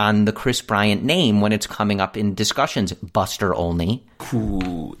respect on the Chris Bryant name when it's coming up in discussions, Buster Olney.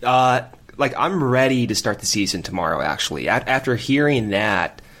 Ooh, like, I'm ready to start the season tomorrow, actually. After hearing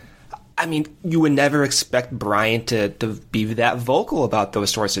that, I mean, you would never expect Bryant to be that vocal about those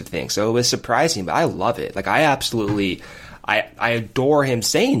sorts of things. So it was surprising, but I love it. Like, I adore him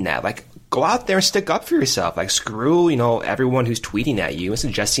saying that. Like, go out there and stick up for yourself. Like, screw, everyone who's tweeting at you and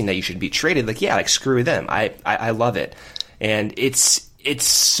suggesting that you should be traded. Like, yeah, like, screw them. I love it. And it's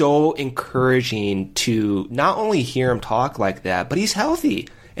so encouraging to not only hear him talk like that, but he's healthy.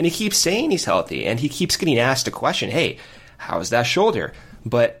 And he keeps saying he's healthy. And he keeps getting asked a question, hey, how's that shoulder?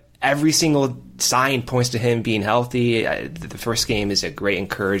 But every single sign points to him being healthy. The first game is a great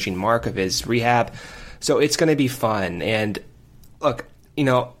encouraging mark of his rehab. So it's going to be fun. And look,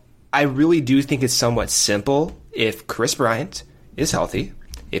 I really do think it's somewhat simple if Chris Bryant is healthy,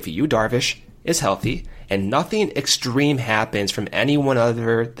 if Yu Darvish is healthy, and nothing extreme happens from anyone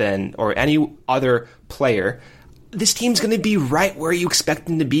other than, or any other player, this team's going to be right where you expect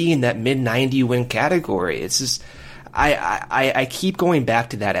them to be in that mid-90 win category. It's just, I keep going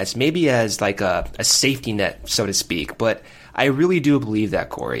back to that as maybe as like a safety net, so to speak, but I really do believe that,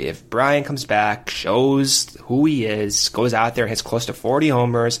 Corey. If Brian comes back, shows who he is, goes out there, hits close to 40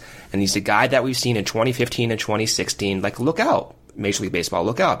 homers, and he's the guy that we've seen in 2015 and 2016, like, look out, Major League Baseball,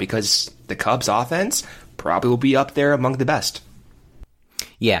 look out, because the Cubs offense probably will be up there among the best.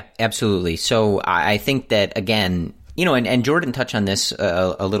 Yeah, absolutely. So I think that, again, and Jordan touched on this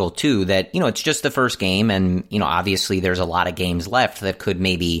a little too, that, it's just the first game, and, obviously there's a lot of games left that could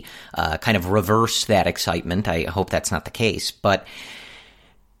maybe kind of reverse that excitement. I hope that's not the case. But,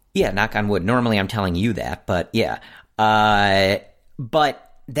 yeah, knock on wood. Normally I'm telling you that, but yeah.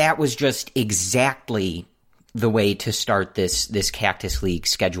 But that was just exactly the way to start this Cactus League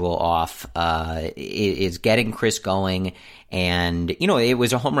schedule off, is getting Chris going. And, it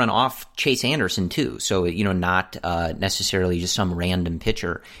was a home run off Chase Anderson, too. So, not necessarily just some random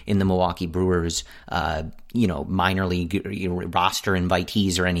pitcher in the Milwaukee Brewers, minor league roster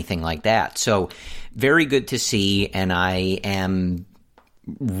invitees or anything like that. So, very good to see. And I am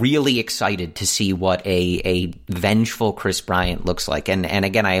really excited to see what a vengeful Chris Bryant looks like. And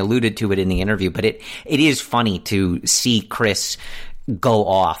again, I alluded to it in the interview, but it is funny to see Chris go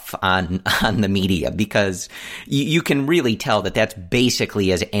off on the media, because you can really tell that that's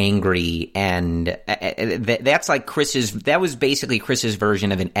basically as angry, and that's like that was basically Chris's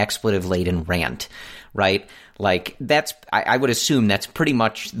version of an expletive-laden rant, right? Like, I would assume that's pretty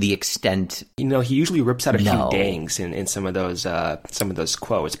much the extent. He usually rips out a few dangs in some of those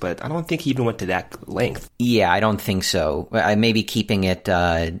quotes, but I don't think he even went to that length. Yeah, I don't think so. Maybe keeping it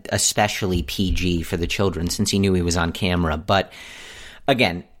especially PG for the children, since he knew he was on camera. But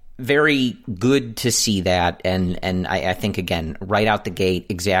again, very good to see that, and I think, again, right out the gate,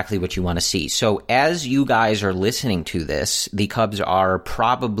 exactly what you want to see. So as you guys are listening to this, the Cubs are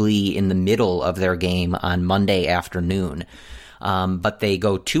probably in the middle of their game on Monday afternoon, but they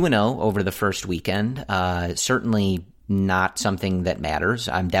go 2-0 over the first weekend. Certainly not something that matters.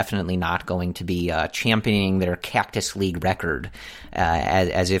 I'm definitely not going to be championing their Cactus League record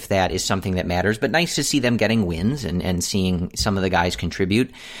as if that is something that matters, but nice to see them getting wins and seeing some of the guys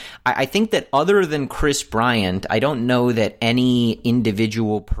contribute. I think that other than Chris Bryant, I don't know that any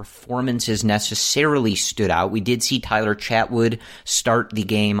individual performances necessarily stood out. We did see Tyler Chatwood start the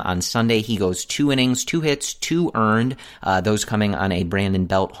game on Sunday. He goes 2 innings, 2 hits, 2 earned, those coming on a Brandon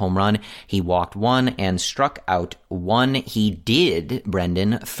Belt home run. He walked 1 and struck out 1. He did,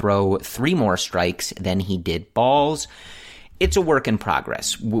 Brendan, throw 3 more strikes than he did balls. It's a work in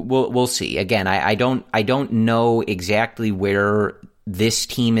progress. We'll see. Again, I don't know exactly where this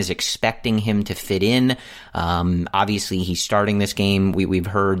team is expecting him to fit in. Obviously, he's starting this game. We've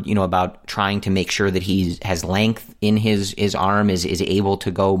heard, about trying to make sure that he has length in his arm, is able to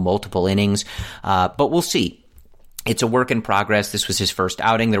go multiple innings. But we'll see. It's a work in progress. This was his first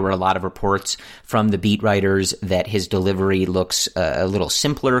outing. There were a lot of reports from the beat writers that his delivery looks a little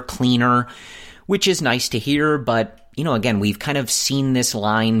simpler, cleaner, which is nice to hear. But, again, we've kind of seen this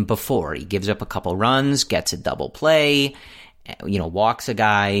line before. He gives up a couple runs, gets a double play, walks a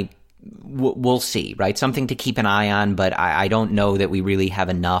guy. We'll see, right? Something to keep an eye on, but I don't know that we really have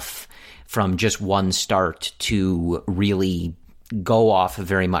enough from just one start to really go off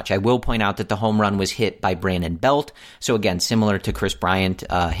very much. I will point out that the home run was hit by Brandon Belt. So again, similar to Chris Bryant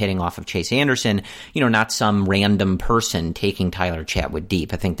hitting off of Chase Anderson, not some random person taking Tyler Chatwood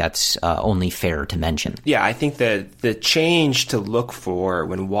deep. I think that's only fair to mention. Yeah, I think that the change to look for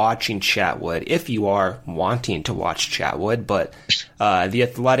when watching Chatwood, if you are wanting to watch Chatwood, but The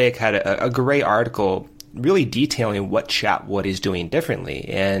Athletic had a great article really detailing what Chatwood is doing differently.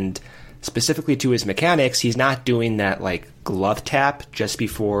 And specifically to his mechanics, he's not doing that like glove tap just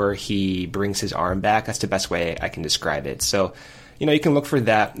before he brings his arm back. That's the best way I can describe it. So, you can look for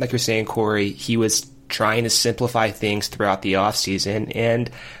that. Like you're saying, Corey, he was trying to simplify things throughout the offseason. And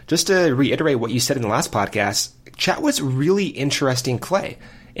just to reiterate what you said in the last podcast, Chatwood's really interesting clay.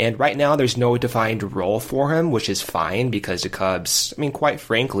 And right now there's no defined role for him, which is fine because the Cubs, quite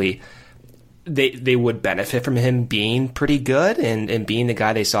frankly, they would benefit from him being pretty good and being the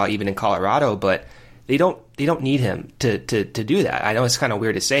guy they saw even in Colorado, but they don't need him to do that. I know it's kind of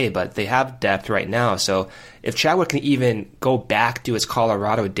weird to say, but they have depth right now. So if Chatwood can even go back to his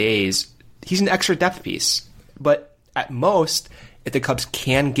Colorado days, he's an extra depth piece. But at most, if the Cubs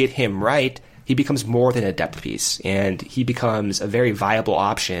can get him right, he becomes more than a depth piece, and he becomes a very viable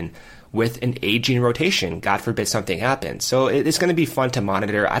option with an aging rotation. God forbid something happens. So it's going to be fun to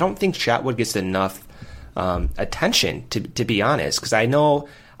monitor. I don't think Chatwood gets enough attention, to be honest, because I know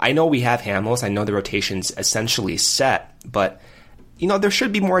we have Hamels. I know the rotation's essentially set, but there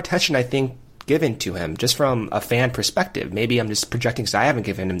should be more attention, I think, given to him just from a fan perspective. Maybe I'm just projecting because I haven't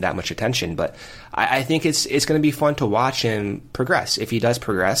given him that much attention, but I think it's going to be fun to watch him progress if he does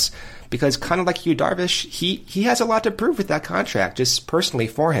progress, because kind of like you, Darvish, he has a lot to prove with that contract, just personally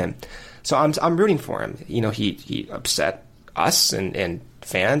for him. So I'm rooting for him. He upset us and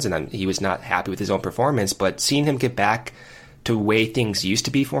fans, and he was not happy with his own performance, but seeing him get back to the way things used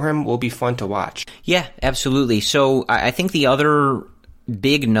to be for him will be fun to watch. Yeah, absolutely. So I think the other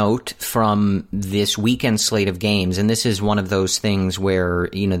big note from this weekend slate of games, and this is one of those things where,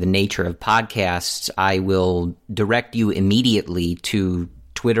 the nature of podcasts, I will direct you immediately to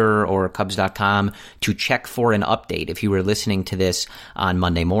Twitter or Cubs.com to check for an update if you were listening to this on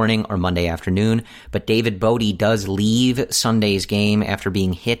Monday morning or Monday afternoon. But David Bodie does leave Sunday's game after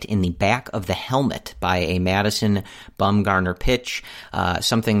being hit in the back of the helmet by a Madison Bumgarner pitch,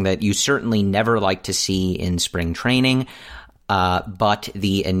 something that you certainly never like to see in spring training. But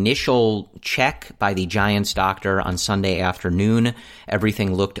the initial check by the Giants doctor on Sunday afternoon,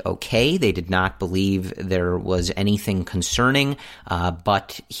 everything looked okay. They did not believe there was anything concerning,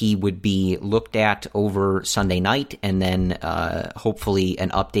 but he would be looked at over Sunday night, and then hopefully an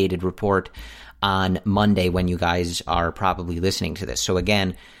updated report on Monday when you guys are probably listening to this. So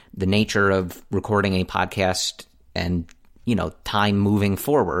again, the nature of recording a podcast and time moving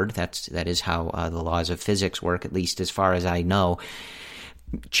forward. That is how the laws of physics work, at least as far as I know.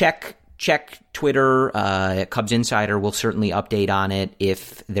 Check Twitter. Cubs Insider will certainly update on it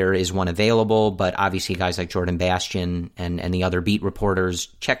if there is one available, but obviously guys like Jordan Bastian and the other beat reporters,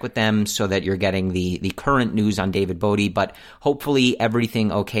 check with them so that you're getting the current news on David Bodie, but hopefully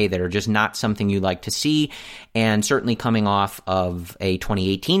everything okay there, just not something you like to see. And certainly coming off of a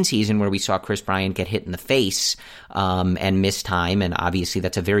 2018 season where we saw Chris Bryant get hit in the face and miss time, and obviously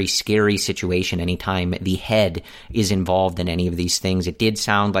that's a very scary situation anytime the head is involved in any of these things. It did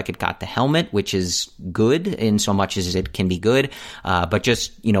sound like it got the helmet, which is good in so much as it can be good, but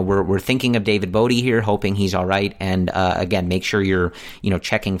just we're thinking of David Bodie here, hoping he's all right, and again, make sure you're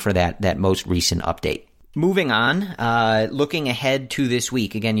checking for that most recent update. Moving on, looking ahead to this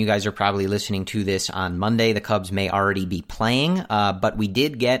week. Again, you guys are probably listening to this on Monday. The Cubs may already be playing, but we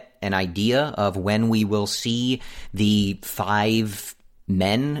did get an idea of when we will see the 5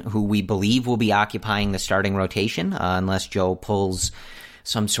 men who we believe will be occupying the starting rotation, unless Joe pulls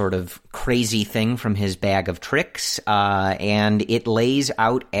some sort of crazy thing from his bag of tricks, and it lays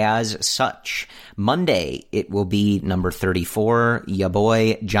out as such. Monday, it will be number 34, ya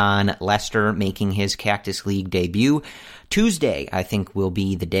boy, John Lester, making his Cactus League debut. Tuesday, I think, will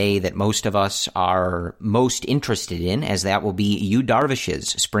be the day that most of us are most interested in, as that will be Yu Darvish's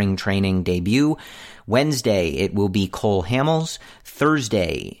spring training debut. Wednesday, it will be Cole Hamels.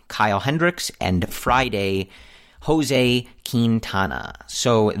 Thursday, Kyle Hendricks. And Friday, Jose Quintana.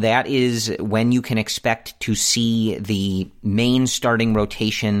 So that is when you can expect to see the main starting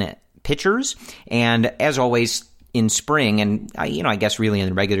rotation pitchers. And as always in spring, and I guess really in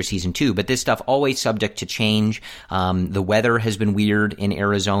the regular season too, but this stuff always subject to change. The weather has been weird in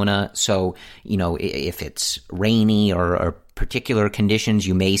Arizona, so if it's rainy or particular conditions,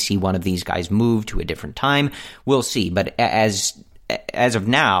 you may see one of these guys move to a different time. We'll see, but as of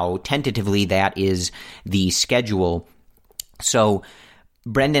now, tentatively, that is the schedule. So,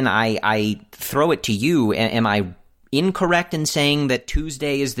 Brendan, I throw it to you. Am I incorrect in saying that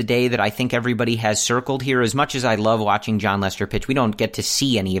Tuesday is the day that I think everybody has circled here? As much as I love watching John Lester pitch, we don't get to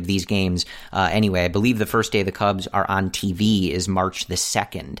see any of these games anyway. I believe the first day the Cubs are on TV is March the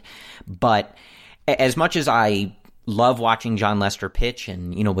 2nd. But as much as I love watching John Lester pitch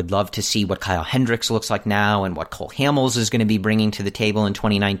and, would love to see what Kyle Hendricks looks like now and what Cole Hamels is going to be bringing to the table in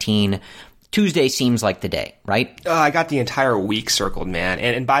 2019. Tuesday seems like the day, right? I got the entire week circled, man.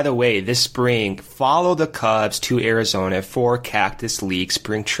 And by the way, this spring, follow the Cubs to Arizona for Cactus League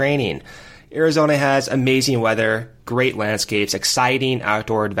spring training. Arizona has amazing weather, great landscapes, exciting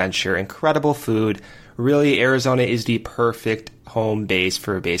outdoor adventure, incredible food. Really, Arizona is the perfect home base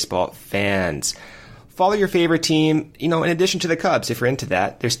for baseball fans. Follow your favorite team, in addition to the Cubs, if you're into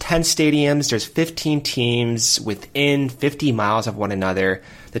that. There's 10 stadiums, there's 15 teams within 50 miles of one another.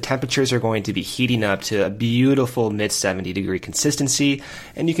 The temperatures are going to be heating up to a beautiful mid-70 degree consistency,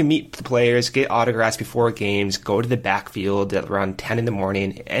 and you can meet the players, get autographs before games, go to the backfield at around 10 in the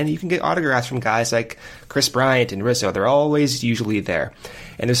morning, and you can get autographs from guys like Chris Bryant and Rizzo. They're always usually there.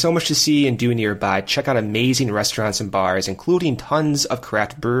 And there's so much to see and do nearby. Check out amazing restaurants and bars, including tons of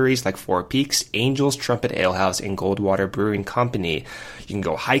craft breweries like Four Peaks, Angel's Trumpet Ale House, and Goldwater Brewing Company. You can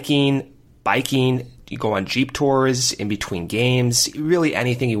go hiking, biking, you go on Jeep tours in between games, really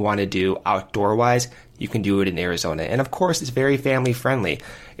anything you want to do outdoor-wise, you can do it in Arizona. And of course, it's very family-friendly.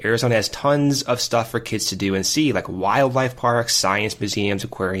 Arizona has tons of stuff for kids to do and see, like wildlife parks, science museums,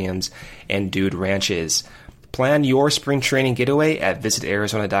 aquariums, and dude ranches. Plan your spring training getaway at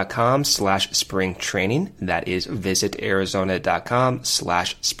visitarizona.com/spring training. That is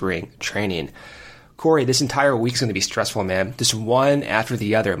visitarizona.com/spring training. Corey, this entire week's going to be stressful, man. Just one after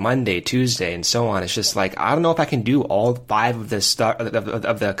the other, Monday, Tuesday, and so on. It's just like, I don't know if I can do all 5 of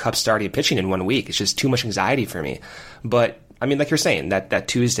the Cubs starting and pitching in 1 week. It's just too much anxiety for me. But, I mean, like you're saying, that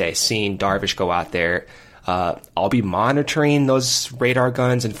Tuesday, seeing Darvish go out there, I'll be monitoring those radar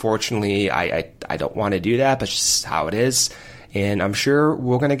guns. Unfortunately, I don't want to do that, but it's just how it is. And I'm sure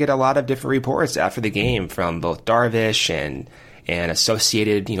we're going to get a lot of different reports after the game from both Darvish and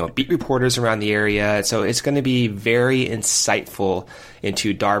associated, beat reporters around the area. So it's going to be very insightful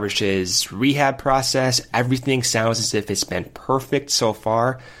into Darvish's rehab process. Everything sounds as if it's been perfect so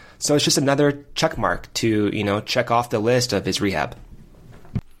far. So it's just another check mark to, check off the list of his rehab.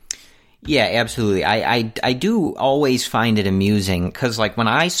 Yeah, absolutely. I do always find it amusing because, like, when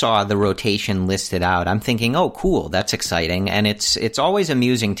I saw the rotation listed out, I'm thinking, oh, cool, that's exciting. And it's always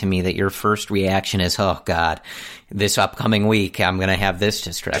amusing to me that your first reaction is, oh, God, this upcoming week, I'm going to have this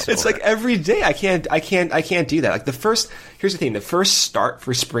to stress over. It's like every day. I can't do that. Like here's the thing. The first start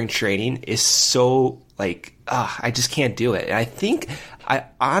for spring training is so like, I just can't do it. And I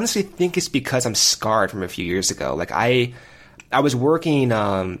honestly think it's because I'm scarred from a few years ago. Like I was working,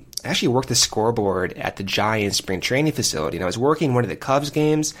 I actually worked the scoreboard at the Giants spring training facility, and I was working one of the Cubs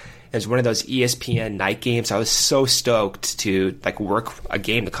games. It was one of those ESPN night games. I was so stoked to work a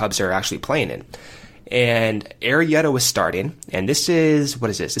game the Cubs are actually playing in. And Arrieta was starting, and this is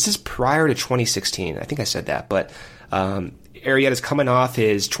prior to 2016. I think I said that, but Arrieta's coming off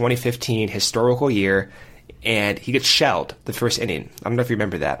his 2015 historical year, and he gets shelled the first inning. I don't know if you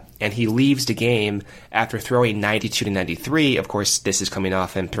remember that. And he leaves the game after throwing 92 to 93. Of course, this is coming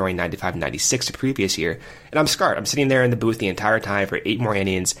off him throwing 95 to 96 the previous year. And I'm scarred. I'm sitting there in the booth the entire time for 8 more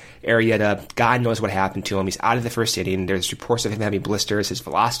innings. Arrieta, God knows what happened to him. He's out of the first inning. There's reports of him having blisters. His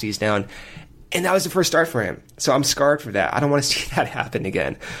velocity is down. And that was the first start for him. So I'm scarred for that. I don't want to see that happen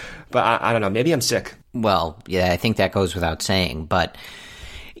again. But I don't know. Maybe I'm sick. Well, yeah, I think that goes without saying. But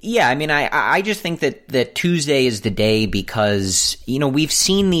yeah, I mean, I just think that Tuesday is the day because, we've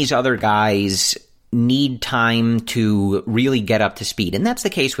seen these other guys need time to really get up to speed. And that's the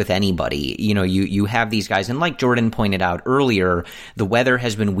case with anybody. You have these guys, and like Jordan pointed out earlier, the weather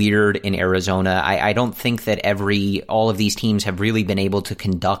has been weird in Arizona. I don't think that all of these teams have really been able to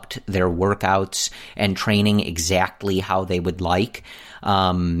conduct their workouts and training exactly how they would like.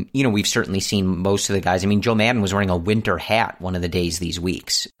 We've certainly seen most of the guys. I mean, Joe Madden was wearing a winter hat one of the days these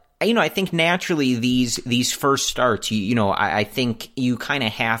weeks. I think naturally these first starts, I think you kind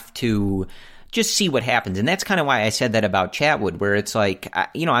of have to just see what happens. And that's kind of why I said that about Chatwood, where it's like,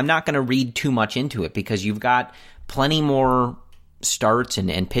 I'm not going to read too much into it because you've got plenty more starts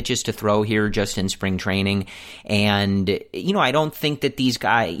and pitches to throw here just in spring training. And, I don't think that these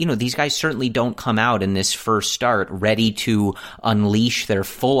guys certainly don't come out in this first start ready to unleash their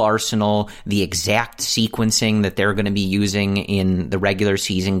full arsenal, the exact sequencing that they're going to be using in the regular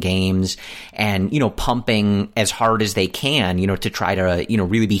season games and, pumping as hard as they can, to try to,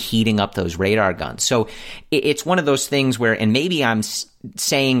 really be heating up those radar guns. So it's one of those things where, and maybe I'm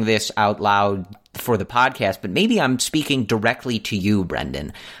saying this out loud for the podcast, but maybe I'm speaking directly to you,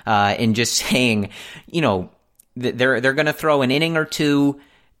 Brendan, and just saying, they're going to throw an inning or two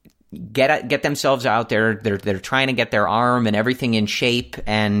get themselves out there. They're trying to get their arm and everything in shape.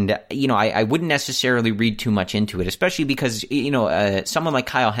 And, I wouldn't necessarily read too much into it, especially because, someone like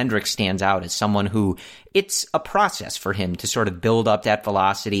Kyle Hendricks stands out as someone who it's a process for him to sort of build up that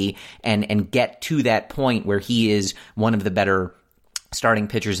velocity and get to that point where he is one of the better starting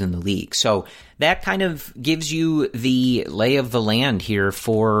pitchers in the league. So that kind of gives you the lay of the land here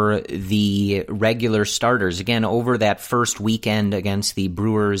for the regular starters. Again, over that first weekend against the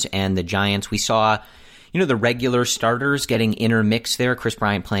Brewers and the Giants, we saw the regular starters getting intermixed there. Chris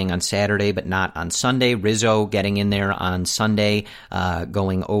Bryant playing on Saturday, but not on Sunday. Rizzo getting in there on Sunday,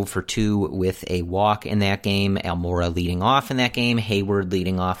 going 0 for 2 with a walk in that game. Almora leading off in that game. Hayward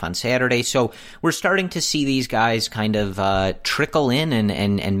leading off on Saturday. So we're starting to see these guys kind of trickle in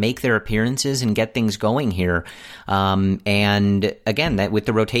and make their appearances and get things going here. And again, that with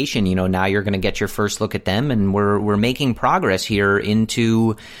the rotation, now you're going to get your first look at them, and we're making progress here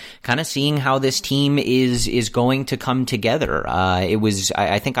into kind of seeing how this team is going to come together. It was,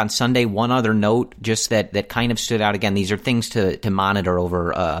 I think on Sunday, one other note just that kind of stood out. Again, these are things to monitor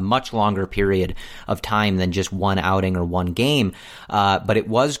over a much longer period of time than just one outing or one game. But it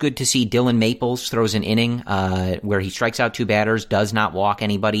was good to see Dylan Maples throws an inning where he strikes out 2 batters, does not walk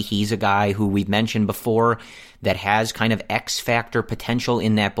anybody. He's a guy who we've mentioned before that has kind of X-factor potential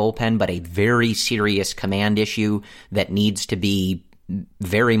in that bullpen, but a very serious command issue that needs to be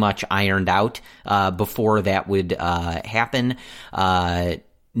very much ironed out before that would happen.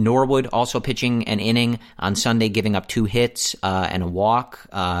 Norwood also pitching an inning on Sunday, giving up 2 hits and a walk,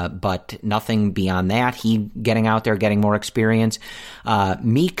 but nothing beyond that. He getting out there, getting more experience.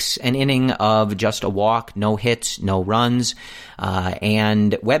 Meeks, an inning of just a walk, no hits, no runs.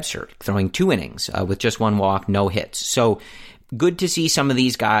 And Webster throwing 2 innings with just 1 walk, no hits. So good to see some of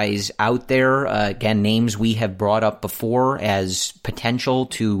these guys out there. Again, names we have brought up before as potential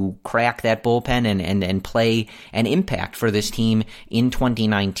to crack that bullpen and play an impact for this team in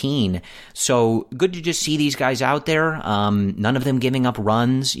 2019. So good to just see these guys out there. None of them giving up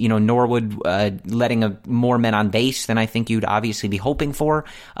runs. Norwood letting more men on base than I think you'd obviously be hoping for.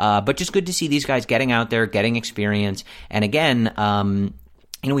 But just good to see these guys getting out there, getting experience. And again,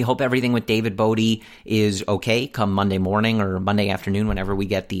 we hope everything with David Bodie is okay come Monday morning or Monday afternoon whenever we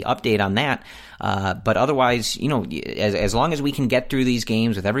get the update on that. But otherwise, as long as we can get through these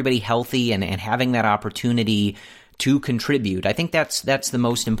games with everybody healthy and having that opportunity to contribute, I think that's the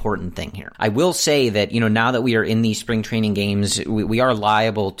most important thing here. I will say that, now that we are in these spring training games, we are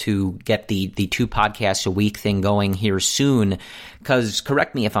liable to get the 2 podcasts a week thing going here soon. Because,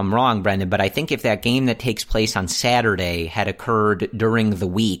 correct me if I'm wrong, Brendan, but I think if that game that takes place on Saturday had occurred during the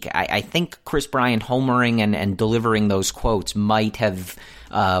week, I think Chris Bryant homering and delivering those quotes might have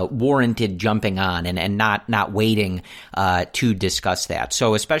warranted jumping on and not waiting to discuss that.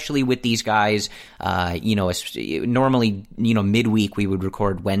 So especially with these guys, normally, midweek we would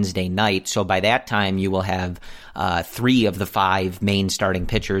record Wednesday night. So by that time you will have 3 of the 5 main starting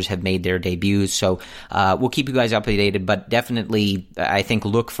pitchers have made their debuts. So we'll keep you guys updated, but definitely I think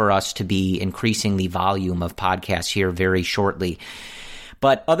look for us to be increasing the volume of podcasts here very shortly.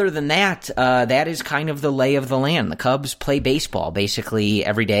 But other than that, that is kind of the lay of the land. The Cubs play baseball basically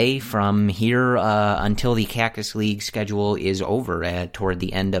every day from here until the Cactus League schedule is over toward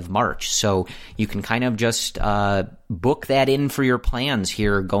the end of March. So you can kind of just book that in for your plans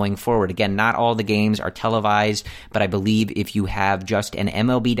here going forward. Again, not all the games are televised, but I believe if you have just an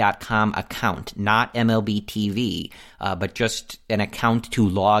MLB.com account, not MLB TV, but just an account to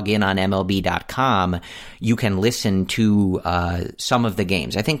log in on MLB.com, you can listen to some of the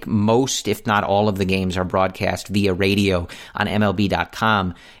games. I think most, if not all of the games are broadcast via radio on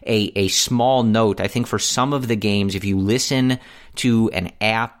MLB.com. A small note, I think for some of the games, if you listen to an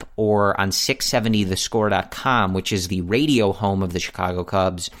app or on 670thescore.com, which is the radio home of the Chicago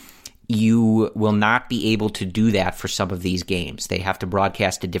Cubs, you will not be able to do that for some of these games. They have to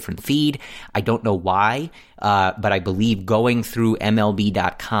broadcast a different feed. I don't know why, but I believe going through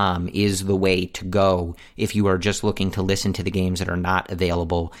MLB.com is the way to go if you are just looking to listen to the games that are not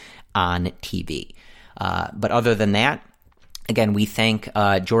available on TV. But other than that, again, we thank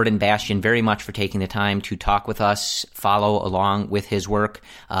Jordan Bastian very much for taking the time to talk with us, follow along with his work.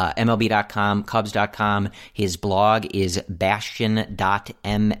 MLB.com, Cubs.com. His blog is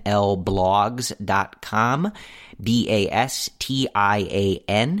bastion.mlblogs.com.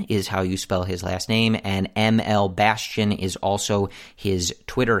 Bastian is how you spell his last name, and ML Bastian is also his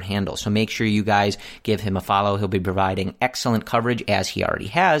Twitter handle. So make sure you guys give him a follow. He'll be providing excellent coverage, as he already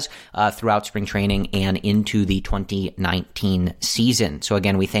has, throughout spring training and into the 2019 season. So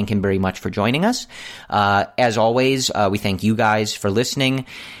again, we thank him very much for joining us. As always, we thank you guys for listening.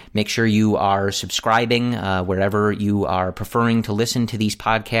 Make sure you are subscribing wherever you are preferring to listen to these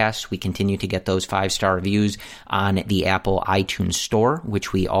podcasts. We continue to get those 5-star reviews on the Apple iTunes Store,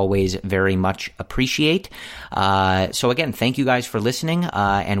 which we always very much appreciate. So again, thank you guys for listening,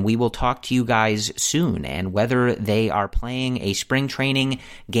 and we will talk to you guys soon. And whether they are playing a spring training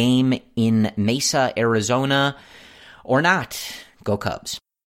game in Mesa, Arizona, or not, go Cubs.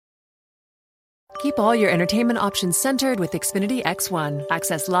 Keep all your entertainment options centered with Xfinity X1.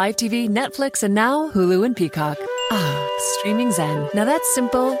 Access live TV, Netflix, and now Hulu and Peacock. Streaming zen. Now that's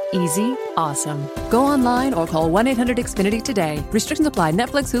simple, easy, awesome. Go online or call 1-800-XFINITY today. Restrictions apply.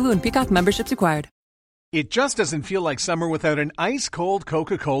 Netflix, Hulu, and Peacock memberships required. It just doesn't feel like summer without an ice-cold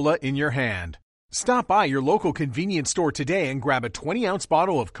Coca-Cola in your hand. Stop by your local convenience store today and grab a 20-ounce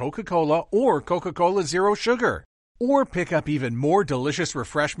bottle of Coca-Cola or Coca-Cola Zero Sugar. Or pick up even more delicious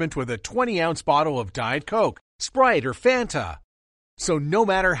refreshment with a 20-ounce bottle of Diet Coke, Sprite, or Fanta. So no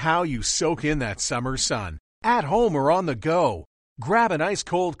matter how you soak in that summer sun, at home or on the go, grab an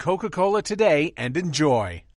ice-cold Coca-Cola today and enjoy.